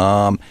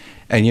 And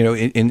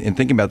in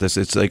thinking about this,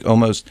 it's like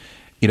almost,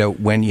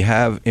 when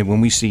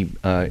we see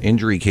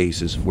injury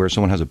cases where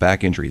someone has a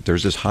back injury,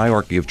 there's this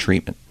hierarchy of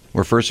treatment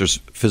where first there's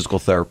physical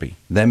therapy,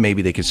 then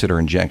maybe they consider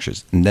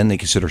injections, and then they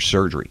consider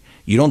surgery.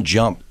 You don't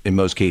jump in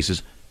most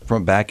cases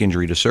from back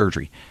injury to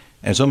surgery,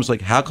 and it's almost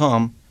like how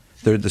come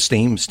the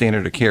same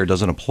standard of care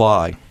doesn't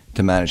apply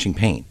to managing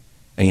pain?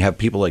 And you have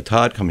people like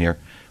Todd come here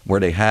where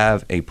they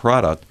have a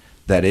product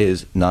that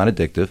is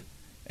non-addictive,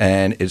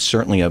 and it's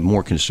certainly a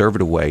more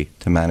conservative way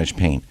to manage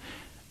pain.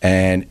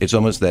 And it's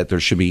almost that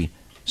there should be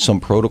some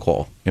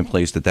protocol in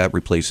place that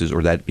replaces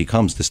or that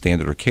becomes the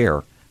standard of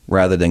care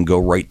rather than go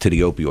right to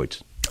the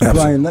opioids.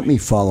 Brian, let me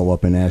follow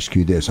up and ask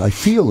you this. I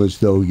feel as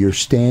though you're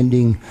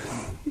standing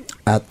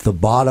at the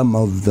bottom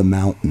of the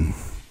mountain,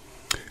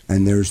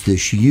 and there's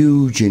this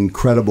huge,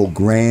 incredible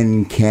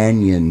Grand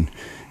Canyon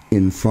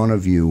in front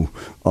of you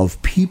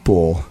of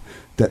people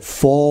that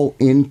fall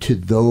into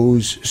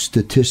those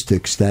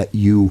statistics that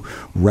you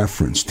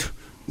referenced.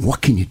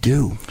 What can you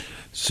do?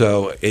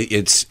 So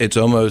it's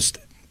almost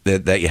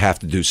that you have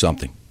to do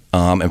something.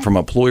 And from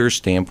an employer's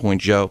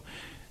standpoint, Joe,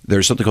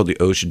 there's something called the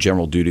OSHA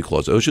General Duty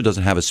Clause. OSHA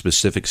doesn't have a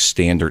specific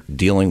standard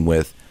dealing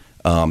with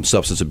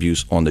substance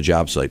abuse on the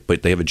job site,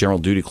 but they have a general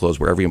duty clause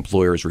where every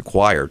employer is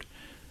required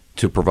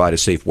to provide a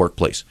safe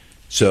workplace.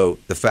 So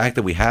the fact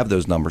that we have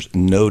those numbers,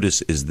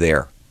 notice is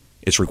there.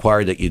 It's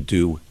required that you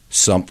do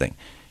something.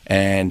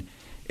 And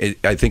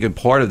I think a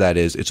part of that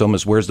is it's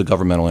almost where's the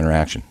governmental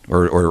interaction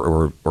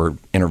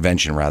or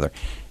intervention, rather.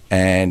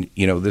 And,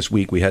 this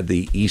week we had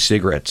the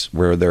e-cigarettes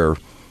where they're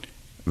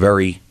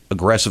very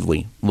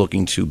aggressively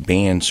looking to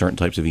ban certain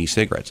types of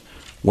e-cigarettes.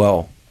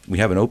 Well, we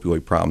have an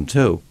opioid problem,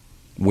 too.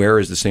 Where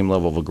is the same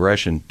level of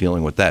aggression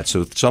dealing with that?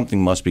 So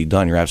something must be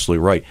done. You're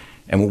absolutely right.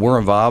 And what we're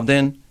involved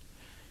in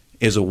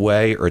is a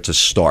way, or it's a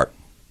start,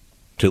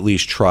 to at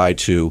least try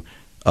to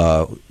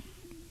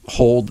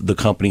hold the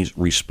companies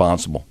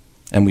responsible.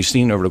 And we've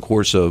seen over the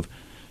course of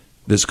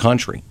this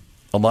country,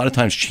 a lot of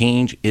times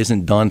change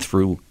isn't done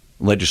through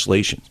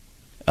legislation.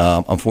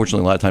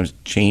 Unfortunately, a lot of times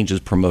change is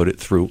promoted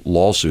through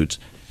lawsuits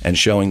and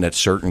showing that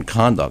certain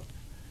conduct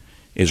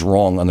is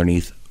wrong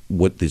underneath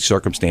what the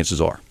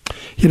circumstances are.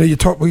 We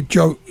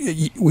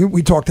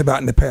talked about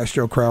in the past,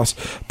 Joe Kraus,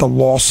 the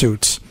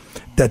lawsuits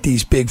that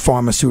these big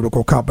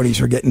pharmaceutical companies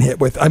are getting hit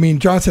with. I mean,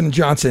 Johnson &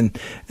 Johnson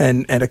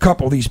and a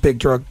couple of these big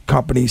drug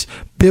companies,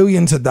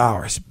 billions of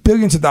dollars,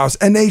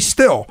 and they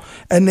still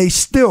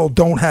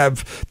don't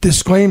have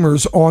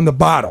disclaimers on the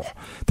bottle.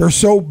 They're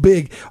so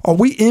big. Are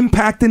we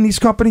impacting these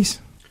companies?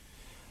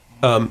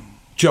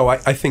 Joe,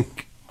 I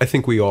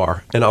think we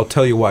are, and I'll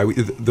tell you why.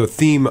 The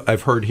theme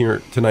I've heard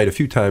here tonight a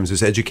few times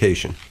is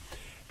education.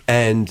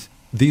 And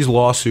these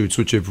lawsuits,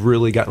 which have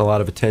really gotten a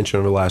lot of attention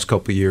over the last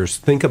couple of years,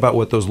 think about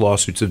what those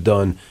lawsuits have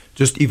done.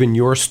 Just even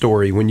your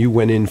story, when you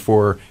went in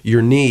for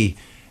your knee,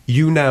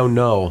 you now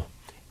know,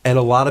 and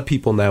a lot of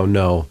people now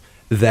know,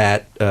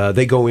 that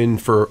they go in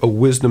for a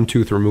wisdom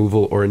tooth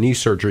removal or a knee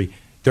surgery.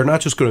 They're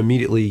not just going to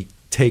immediately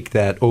take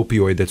that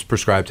opioid that's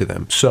prescribed to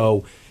them.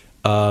 So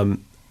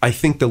I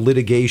think the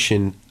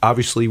litigation,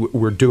 obviously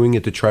we're doing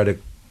it to try to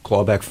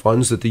claw back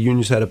funds that the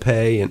unions had to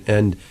pay,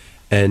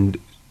 and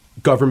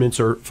governments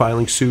are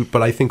filing suit,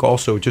 but I think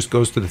also it just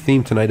goes to the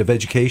theme tonight of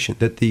education,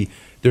 that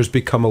there's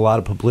become a lot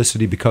of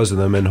publicity because of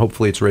them, and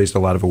hopefully it's raised a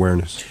lot of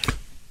awareness.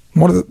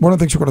 One of the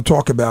things we're going to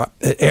talk about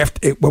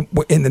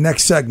in the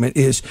next segment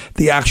is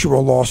the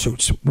actual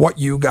lawsuits, what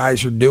you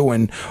guys are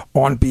doing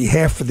on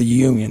behalf of the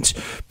unions.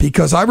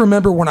 Because I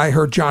remember when I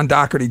heard John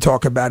Doherty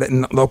talk about it,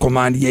 and Local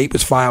 98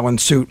 was filing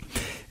suit.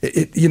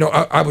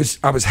 I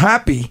was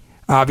happy.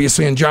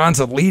 Obviously, and John's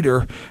a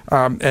leader,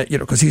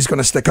 because he's going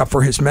to stick up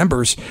for his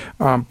members,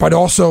 but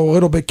also a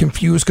little bit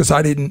confused because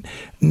I didn't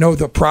know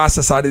the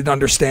process. I didn't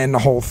understand the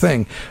whole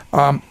thing.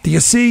 Do you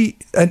see,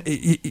 and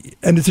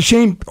it's a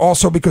shame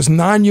also because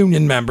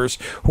non-union members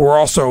who are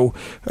also,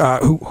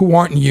 who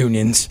aren't in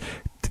unions,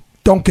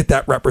 don't get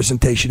that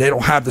representation. They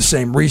don't have the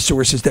same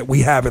resources that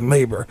we have in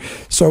labor.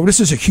 So this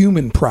is a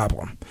human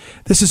problem.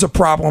 This is a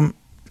problem,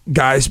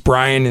 guys,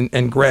 Brian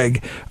and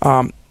Greg,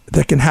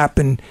 that can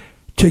happen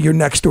to your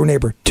next door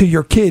neighbor, to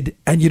your kid,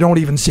 and you don't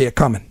even see it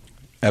coming.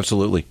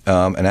 Absolutely.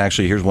 And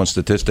actually, here's one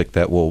statistic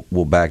that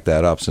will back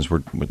that up, since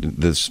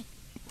this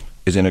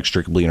is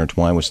inextricably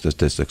intertwined with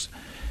statistics.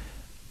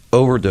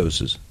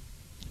 Overdoses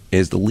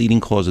is the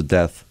leading cause of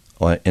death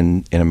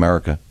in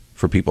America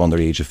for people under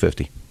the age of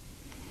 50.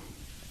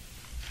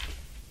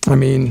 I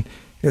mean,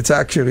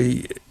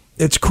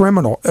 it's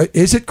criminal.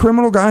 Is it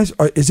criminal, guys?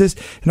 Is this,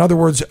 in other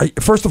words,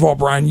 first of all,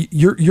 Brian,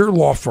 your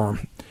law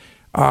firm,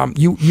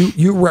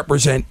 you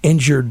represent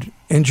injured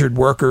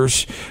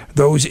workers,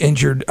 those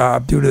injured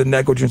due to the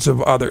negligence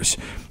of others.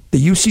 Do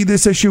you see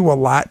this issue a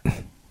lot?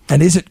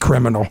 And is it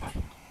criminal?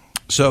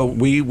 So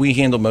we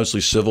handle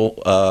mostly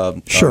civil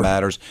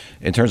matters.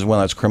 In terms of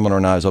whether that's criminal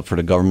or not, is up for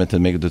the government to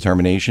make a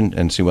determination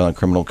and see whether the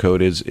criminal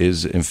code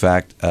is in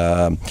fact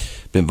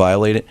been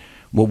violated.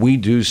 What we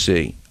do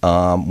see,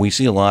 we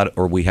see a lot,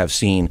 or we have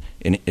seen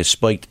a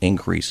spiked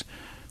increase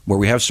where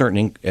we have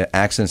certain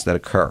accidents that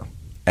occur.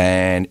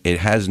 And it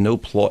has no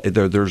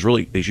there's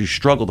really, you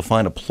struggle to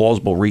find a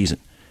plausible reason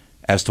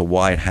as to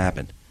why it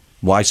happened,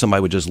 why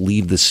somebody would just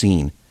leave the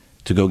scene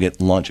to go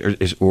get lunch,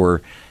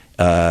 or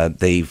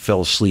they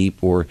fell asleep,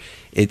 or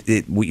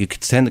what you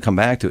tend to come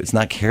back to, it's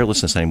not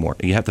carelessness anymore.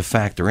 You have to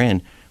factor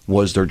in,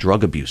 was there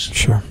drug abuse?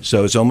 Sure.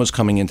 So it's almost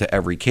coming into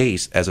every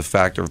case as a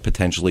factor of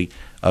potentially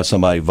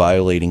somebody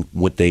violating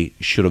what they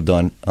should have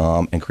done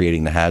and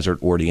creating the hazard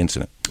or the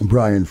incident.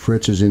 Brian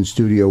Fritz is in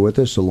studio with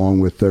us,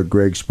 along with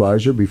Greg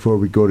Spicer. Before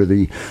we go to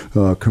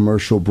the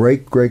commercial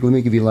break, Greg, let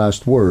me give you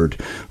last word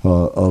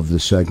of the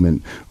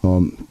segment.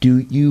 Do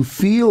you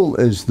feel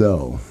as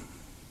though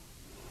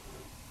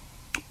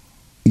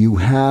you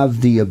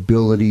have the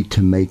ability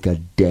to make a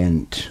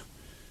dent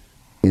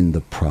in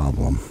the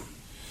problem?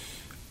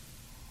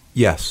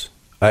 Yes.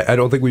 I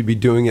don't think we'd be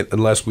doing it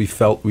unless we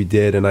felt we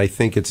did, and I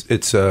think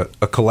it's a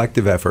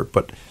collective effort.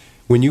 But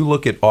when you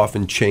look at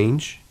often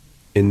change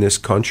in this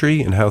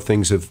country and how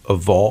things have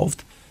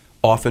evolved,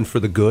 often for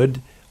the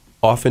good,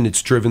 often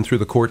it's driven through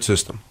the court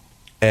system.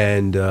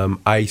 And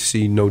I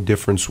see no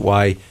difference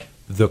why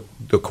the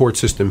court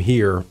system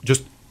here,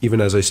 just even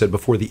as I said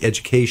before, the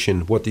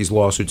education, what these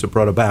lawsuits have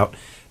brought about,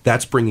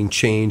 that's bringing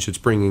change, it's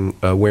bringing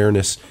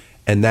awareness,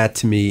 and that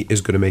to me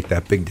is going to make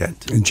that big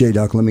dent. And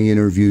J-Doc, let me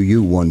interview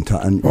you one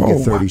time. You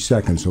get 30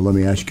 seconds, so let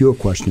me ask you a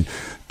question.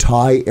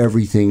 Tie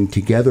everything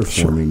together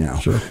for me now.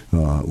 Sure.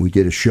 We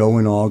did a show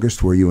in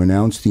August where you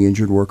announced the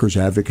Injured Workers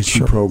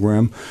Advocacy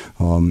Program.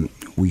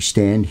 We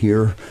stand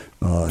here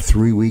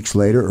 3 weeks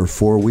later or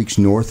 4 weeks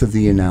north of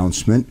the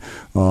announcement.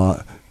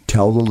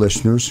 Tell the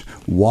listeners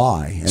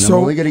why. And I'm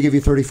only going to give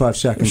you 35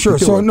 seconds to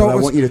do it, but I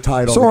want you to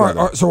tie it all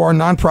together. So our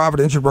nonprofit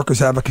Injured Workers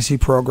Advocacy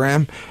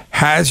Program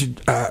has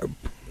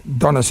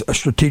done a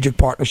strategic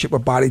partnership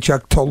with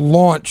BodyCheck to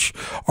launch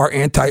our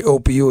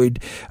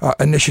anti-opioid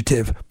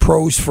initiative,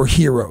 Pros for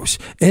Heroes.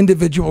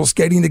 Individuals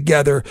getting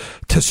together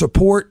to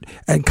support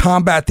and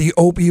combat the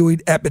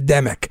opioid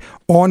epidemic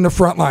on the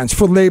front lines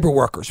for labor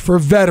workers, for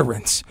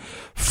veterans,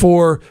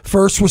 for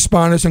first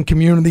responders and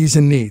communities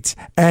in needs.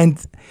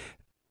 And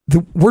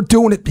we're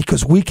doing it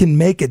because we can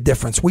make a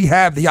difference. We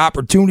have the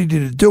opportunity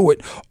to do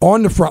it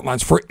on the front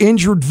lines for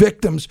injured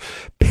victims,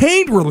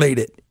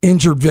 pain-related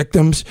injured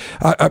victims,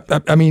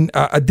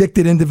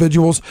 addicted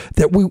individuals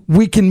that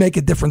we can make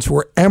a difference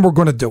for, and we're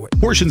going to do it.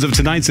 Portions of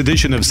tonight's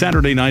edition of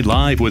Saturday Night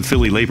Live with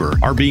Philly Labor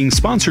are being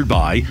sponsored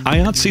by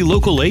IATSE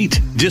Local 8,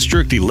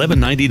 District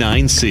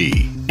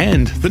 1199C,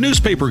 and the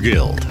Newspaper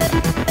Guild.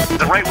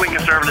 The right-wing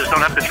conservatives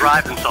don't have to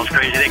drive themselves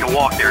crazy. They can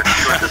walk there.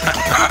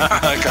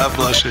 God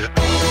bless you.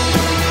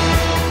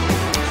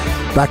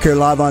 Back here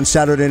live on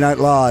Saturday Night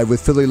Live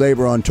with Philly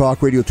Labor on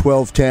Talk Radio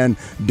 1210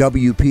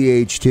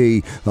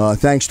 WPHT.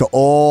 Thanks to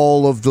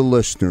all of the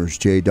listeners,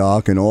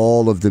 J-Doc, and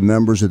all of the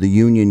members of the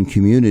union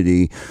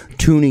community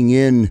tuning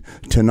in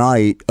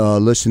tonight,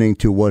 listening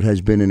to what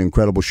has been an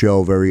incredible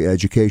show, very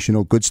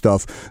educational, good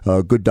stuff,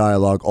 good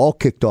dialogue, all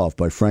kicked off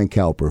by Frank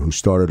Cowper, who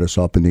started us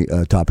up in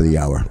the top of the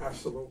hour.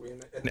 Absolutely.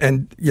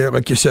 And yeah,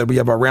 like you said, we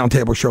have our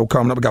roundtable show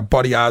coming up. We got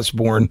Buddy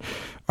Osborne,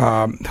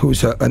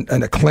 who's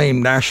an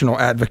acclaimed national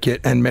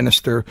advocate and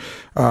minister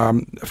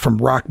from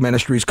Rock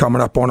Ministries, coming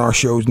up on our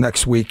shows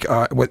next week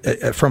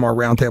from our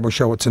roundtable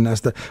show at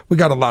Sonesta. We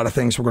got a lot of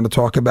things we're going to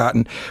talk about,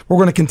 and we're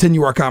going to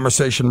continue our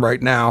conversation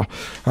right now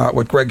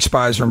with Greg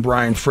Spicer and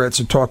Brian Fritz,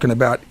 and talking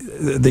about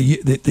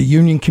the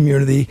union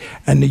community,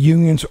 and the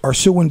unions are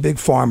suing Big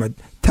Pharma.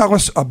 Tell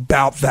us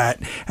about that,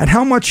 and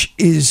how much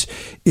is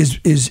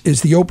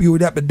the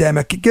opioid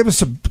epidemic? Give us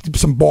some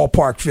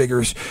ballpark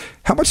figures.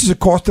 How much is it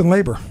costing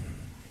labor?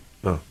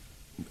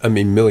 I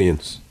mean,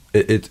 millions.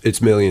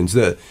 It's millions.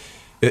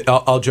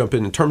 I'll jump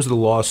in terms of the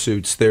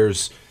lawsuits.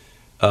 There's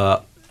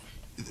the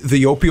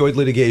opioid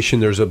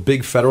litigation. There's a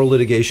big federal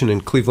litigation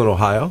in Cleveland,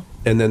 Ohio,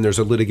 and then there's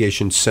a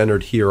litigation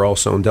centered here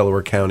also in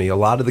Delaware County. A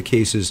lot of the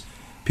cases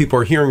people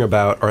are hearing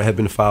about have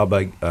been filed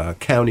by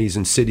counties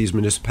and cities,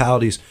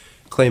 municipalities,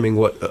 claiming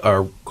what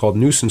are called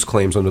nuisance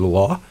claims under the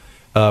law,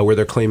 where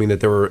they're claiming that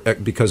there were,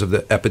 because of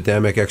the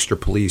epidemic, extra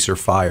police or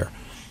fire.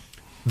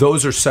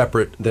 Those are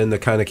separate than the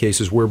kind of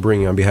cases we're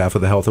bringing on behalf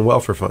of the health and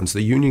welfare funds.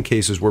 The union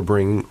cases we're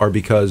bringing are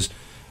because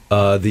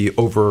the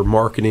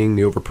over-marketing,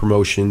 the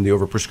over-promotion, the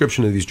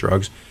over-prescription of these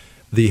drugs,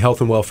 the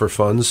health and welfare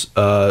funds,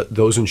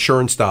 those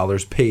insurance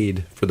dollars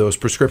paid for those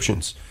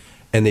prescriptions,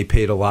 and they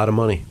paid a lot of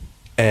money.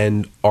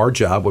 And our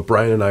job, what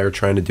Brian and I are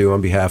trying to do on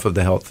behalf of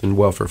the health and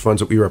welfare funds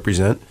that we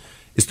represent,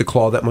 is to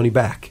claw that money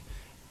back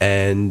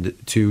and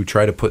to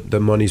try to put the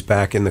monies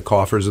back in the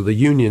coffers of the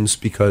unions,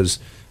 because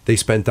they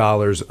spent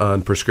dollars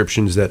on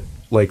prescriptions that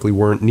likely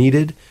weren't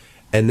needed.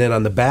 And then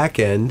on the back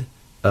end,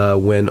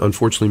 when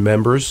unfortunately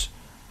members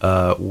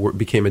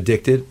became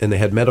addicted and they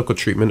had medical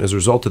treatment as a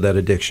result of that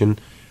addiction,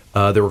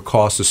 there were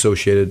costs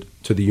associated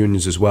to the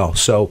unions as well.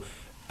 So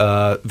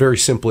very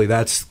simply,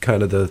 that's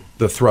kind of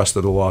the thrust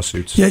of the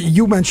lawsuits. Yeah,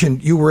 you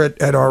mentioned you were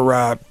at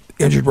our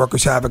Injured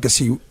Workers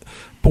Advocacy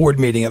board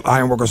meeting at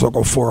Ironworkers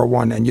Local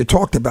 401, and you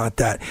talked about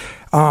that.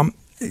 I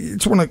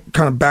just want to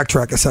kind of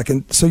backtrack a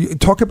second. So you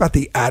talk about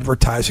the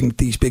advertising that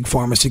these big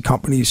pharmacy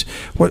companies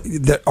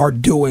that are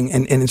doing,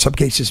 and in some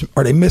cases,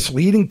 are they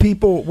misleading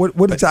people?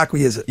 What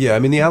exactly is it? Yeah, I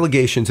mean, the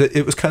allegations,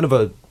 it was kind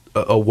of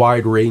a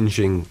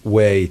wide-ranging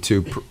way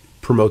to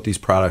promote these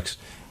products.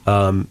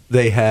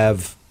 They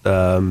have,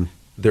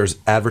 there's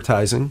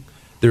advertising.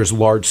 There's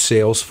large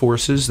sales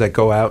forces that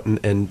go out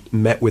and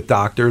met with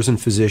doctors and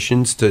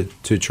physicians to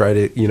try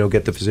to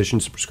get the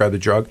physicians to prescribe the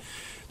drug.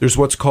 There's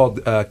what's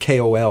called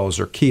KOLs,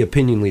 or key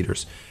opinion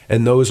leaders,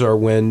 and those are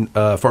when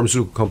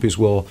pharmaceutical companies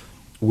will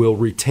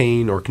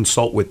retain or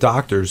consult with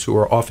doctors who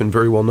are often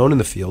very well known in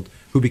the field,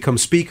 who become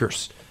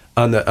speakers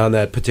on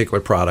that particular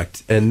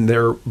product, and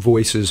their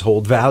voices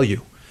hold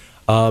value.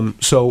 And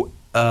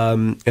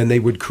they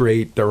would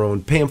create their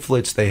own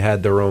pamphlets. They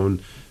had their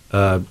own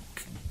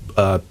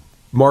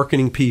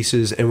marketing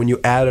pieces, and when you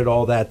added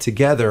all that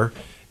together,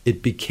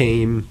 it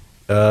became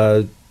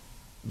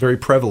very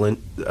prevalent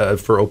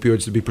for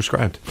opioids to be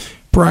prescribed.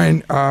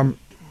 Brian,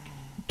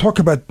 talk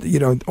about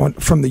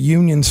from the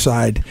union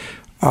side,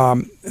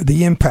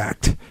 the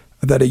impact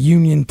that a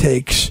union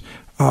takes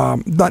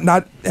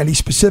not any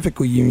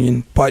specifically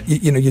union, but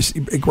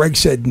Greg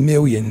said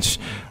millions.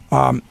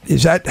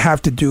 Does that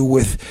have to do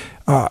with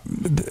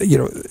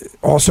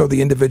also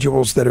the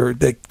individuals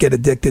that get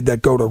addicted,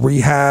 that go to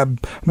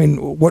rehab? I mean,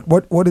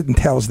 what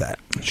entails that?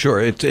 Sure,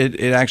 it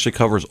actually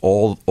covers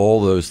all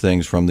those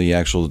things, from the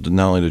actual,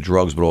 not only the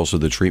drugs but also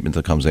the treatment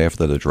that comes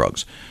after the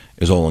drugs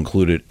is all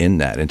included in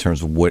that, in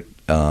terms of what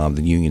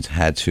the unions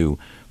had to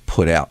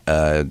put out,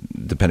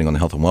 depending on the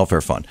health and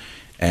welfare fund.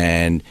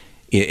 And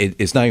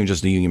it's not even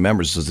just the union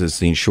members; it's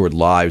the insured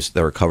lives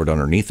that are covered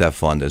underneath that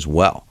fund as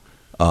well.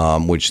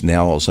 Which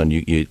now all of a sudden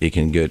it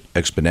can get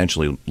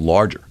exponentially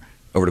larger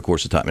over the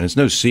course of time. And it's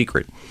no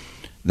secret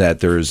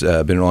that there's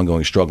been an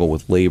ongoing struggle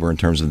with labor in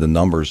terms of the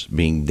numbers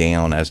being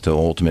down as to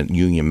ultimate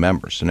union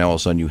members. So now all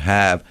of a sudden you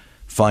have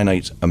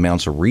finite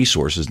amounts of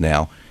resources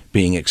now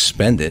being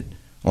expended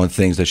on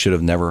things that should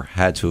have never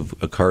had to have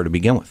occurred to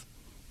begin with.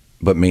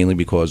 But mainly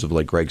because of,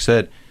 like Greg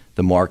said,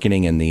 the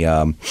marketing and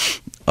the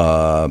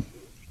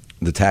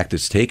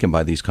tactics taken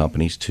by these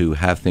companies to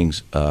have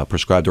things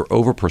prescribed or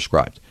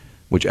overprescribed,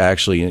 which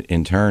actually,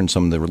 in turn,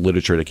 some of the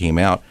literature that came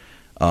out.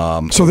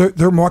 So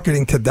they're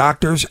marketing to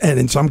doctors, and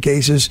in some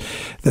cases,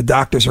 the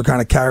doctors are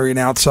kind of carrying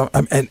out some,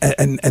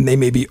 and they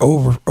may be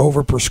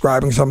over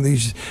prescribing some of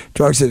these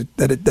drugs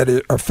that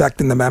are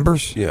affecting the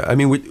members. Yeah, I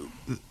mean,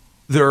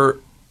 there,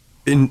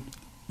 in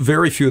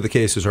very few of the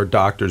cases, are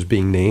doctors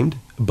being named,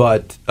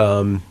 but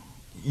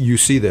you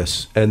see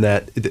this, and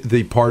that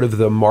the part of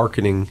the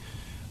marketing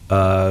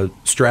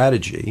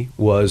strategy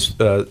was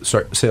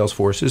sales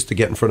forces to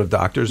get in front of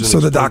doctors. And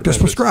so the doctors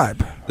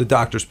prescribe. The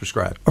doctors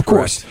prescribe. Of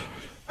course.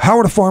 How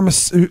are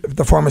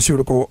the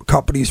pharmaceutical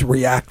companies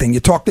reacting? You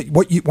talked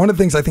one of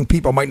the things I think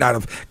people might not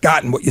have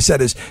gotten. What you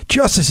said is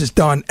justice is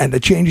done and the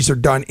changes are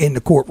done in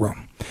the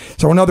courtroom.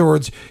 So in other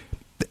words,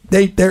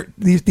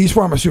 these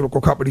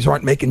pharmaceutical companies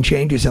aren't making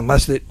changes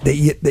unless you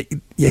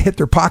hit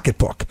their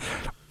pocketbook.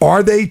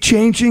 Are they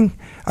changing?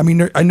 I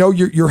mean, I know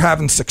you're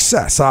having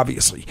success,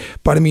 obviously,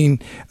 but I mean,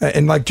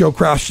 and like Joe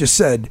Kraus just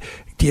said,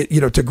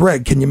 to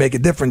Greg, can you make a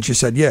difference? You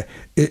said, yeah.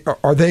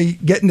 Are they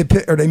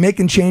are they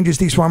making changes,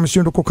 these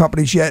pharmaceutical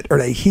companies, yet? Are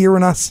they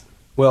hearing us?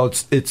 Well,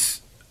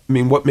 it's. I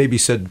mean, what may be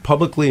said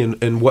publicly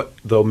and what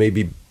though may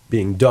be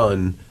being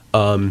done.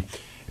 The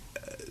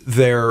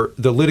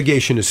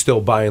litigation is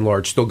still, by and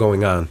large, still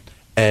going on,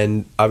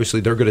 and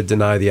obviously they're going to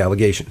deny the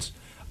allegations,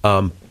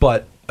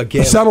 but.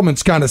 Again, the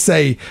settlements kind of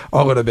say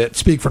a little bit,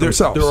 speak for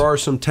themselves. There are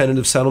some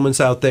tentative settlements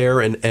out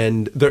there, and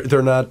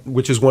they're not,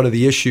 which is one of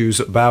the issues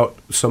about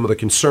some of the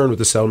concern with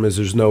the settlement is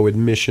there's no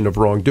admission of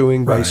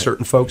wrongdoing by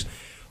certain folks.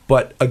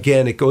 But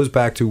again, it goes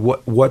back to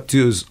what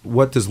does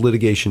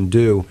litigation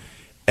do,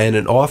 and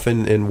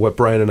often in what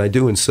Brian and I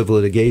do in civil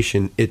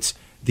litigation, it's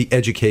the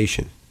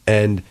education.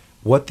 And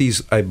what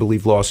these, I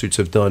believe, lawsuits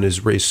have done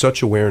is raise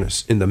such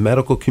awareness in the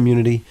medical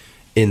community,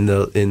 in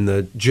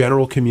the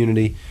general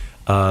community.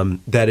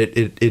 That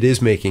it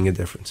is making a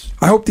difference.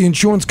 I hope the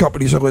insurance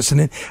companies are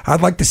listening.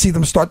 I'd like to see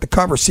them start to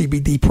cover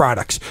CBD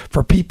products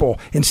for people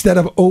instead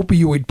of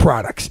opioid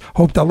products.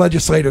 Hope the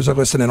legislators are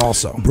listening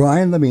also.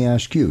 Brian, let me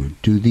ask you: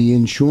 do the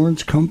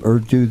insurance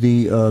do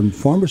the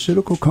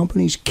pharmaceutical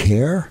companies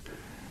care?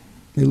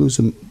 They lose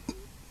a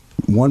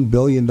 $1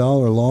 billion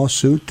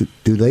lawsuit.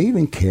 Do they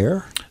even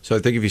care? So I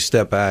think if you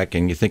step back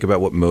and you think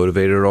about what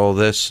motivated all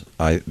this,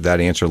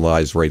 that answer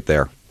lies right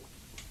there.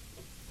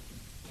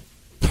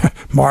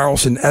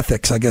 Morals and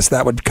ethics, I guess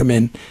that would come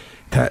in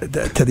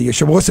to the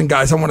issue. Well, listen,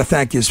 guys, I want to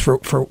thank you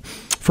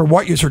for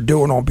what you are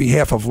doing on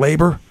behalf of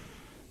labor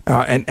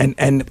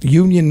and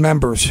union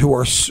members who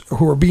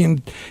are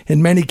being,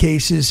 in many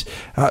cases,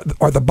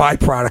 are the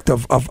byproduct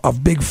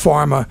of big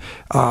pharma,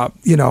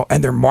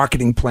 and their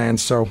marketing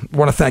plans. So I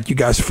want to thank you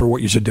guys for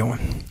what you are doing.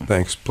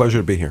 Thanks. Pleasure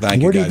to be here.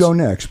 Where do you go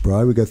next,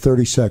 Brian? We got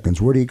 30 seconds.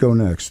 Where do you go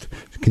next?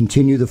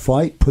 Continue the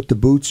fight, put the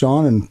boots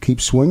on, and keep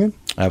swinging?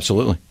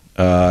 Absolutely.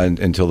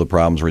 Until the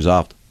problem's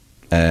resolved,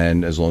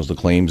 and as long as the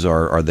claims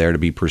are there to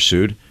be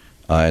pursued,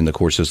 and the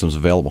court system's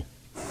available.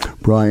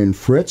 Brian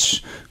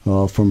Fritz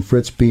from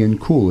Fritz B. &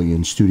 Cooley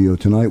in studio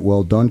tonight.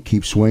 Well done.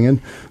 Keep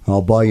swinging.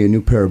 I'll buy you a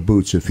new pair of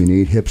boots if you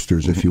need.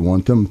 Hipsters if you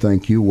want them.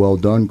 Thank you. Well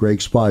done.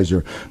 Greg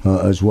Spicer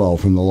as well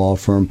from the law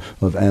firm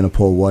of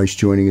Anapol Weiss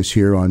joining us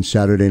here on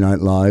Saturday Night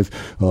Live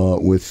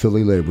with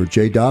Philly Labor.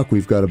 J-Doc,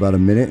 we've got about a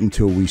minute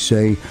until we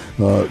say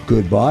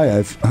goodbye.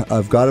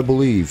 I've got to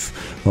believe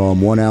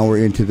 1 hour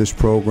into this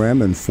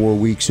program and 4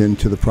 weeks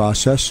into the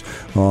process,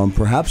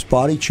 perhaps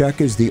Body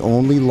Check is the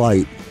only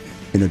light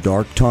in a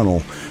dark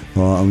tunnel.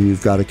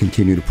 You've got to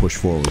continue to push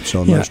forward.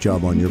 So nice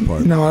job on your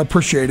part. No, I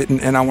appreciate it,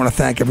 and I want to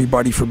thank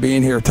everybody for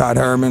being here. Todd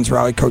Hermans,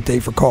 Riley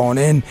Cote for calling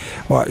in.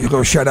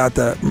 Go shout out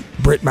to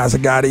Britt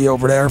Mazzagatti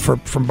over there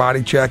from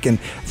Body Check, and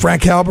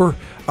Frank Halber.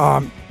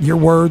 Your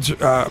words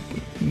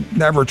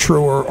never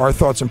truer. Our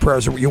thoughts and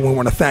prayers are with you. We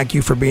want to thank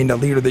you for being the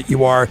leader that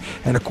you are.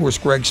 And, of course,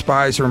 Greg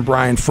Spicer and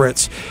Brian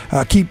Fritz.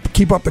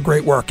 Keep up the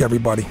great work,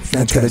 everybody. Fantastic.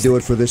 That's going to do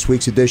it for this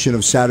week's edition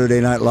of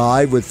Saturday Night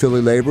Live with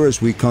Philly Labor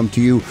as we come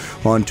to you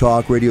on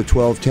Talk Radio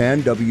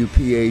 1210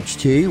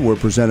 WPHT. We're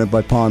presented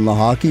by Pond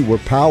Lahaki. We're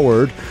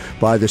powered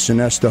by the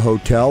Sonesta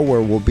Hotel,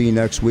 where we'll be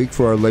next week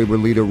for our Labor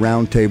Leader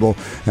Roundtable,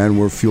 and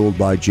we're fueled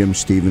by Jim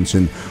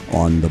Stevenson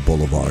on the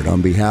Boulevard.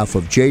 On behalf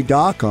of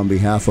J-Doc, on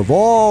behalf of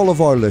all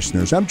of our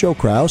listeners, I'm Joe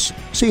Kraus.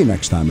 See you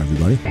next time,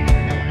 everybody.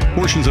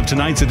 Portions of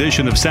tonight's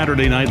edition of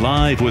Saturday Night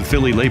Live with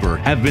Philly Labor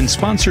have been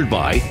sponsored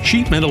by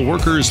Sheet Metal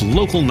Workers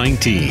Local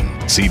 19,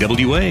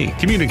 CWA,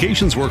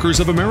 Communications Workers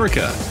of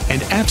America,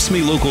 and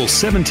AFSCME Local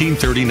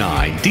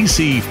 1739,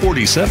 DC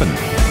 47.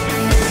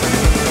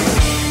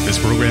 This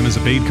program is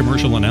a paid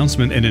commercial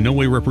announcement and in no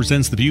way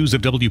represents the views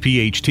of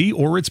WPHT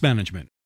or its management.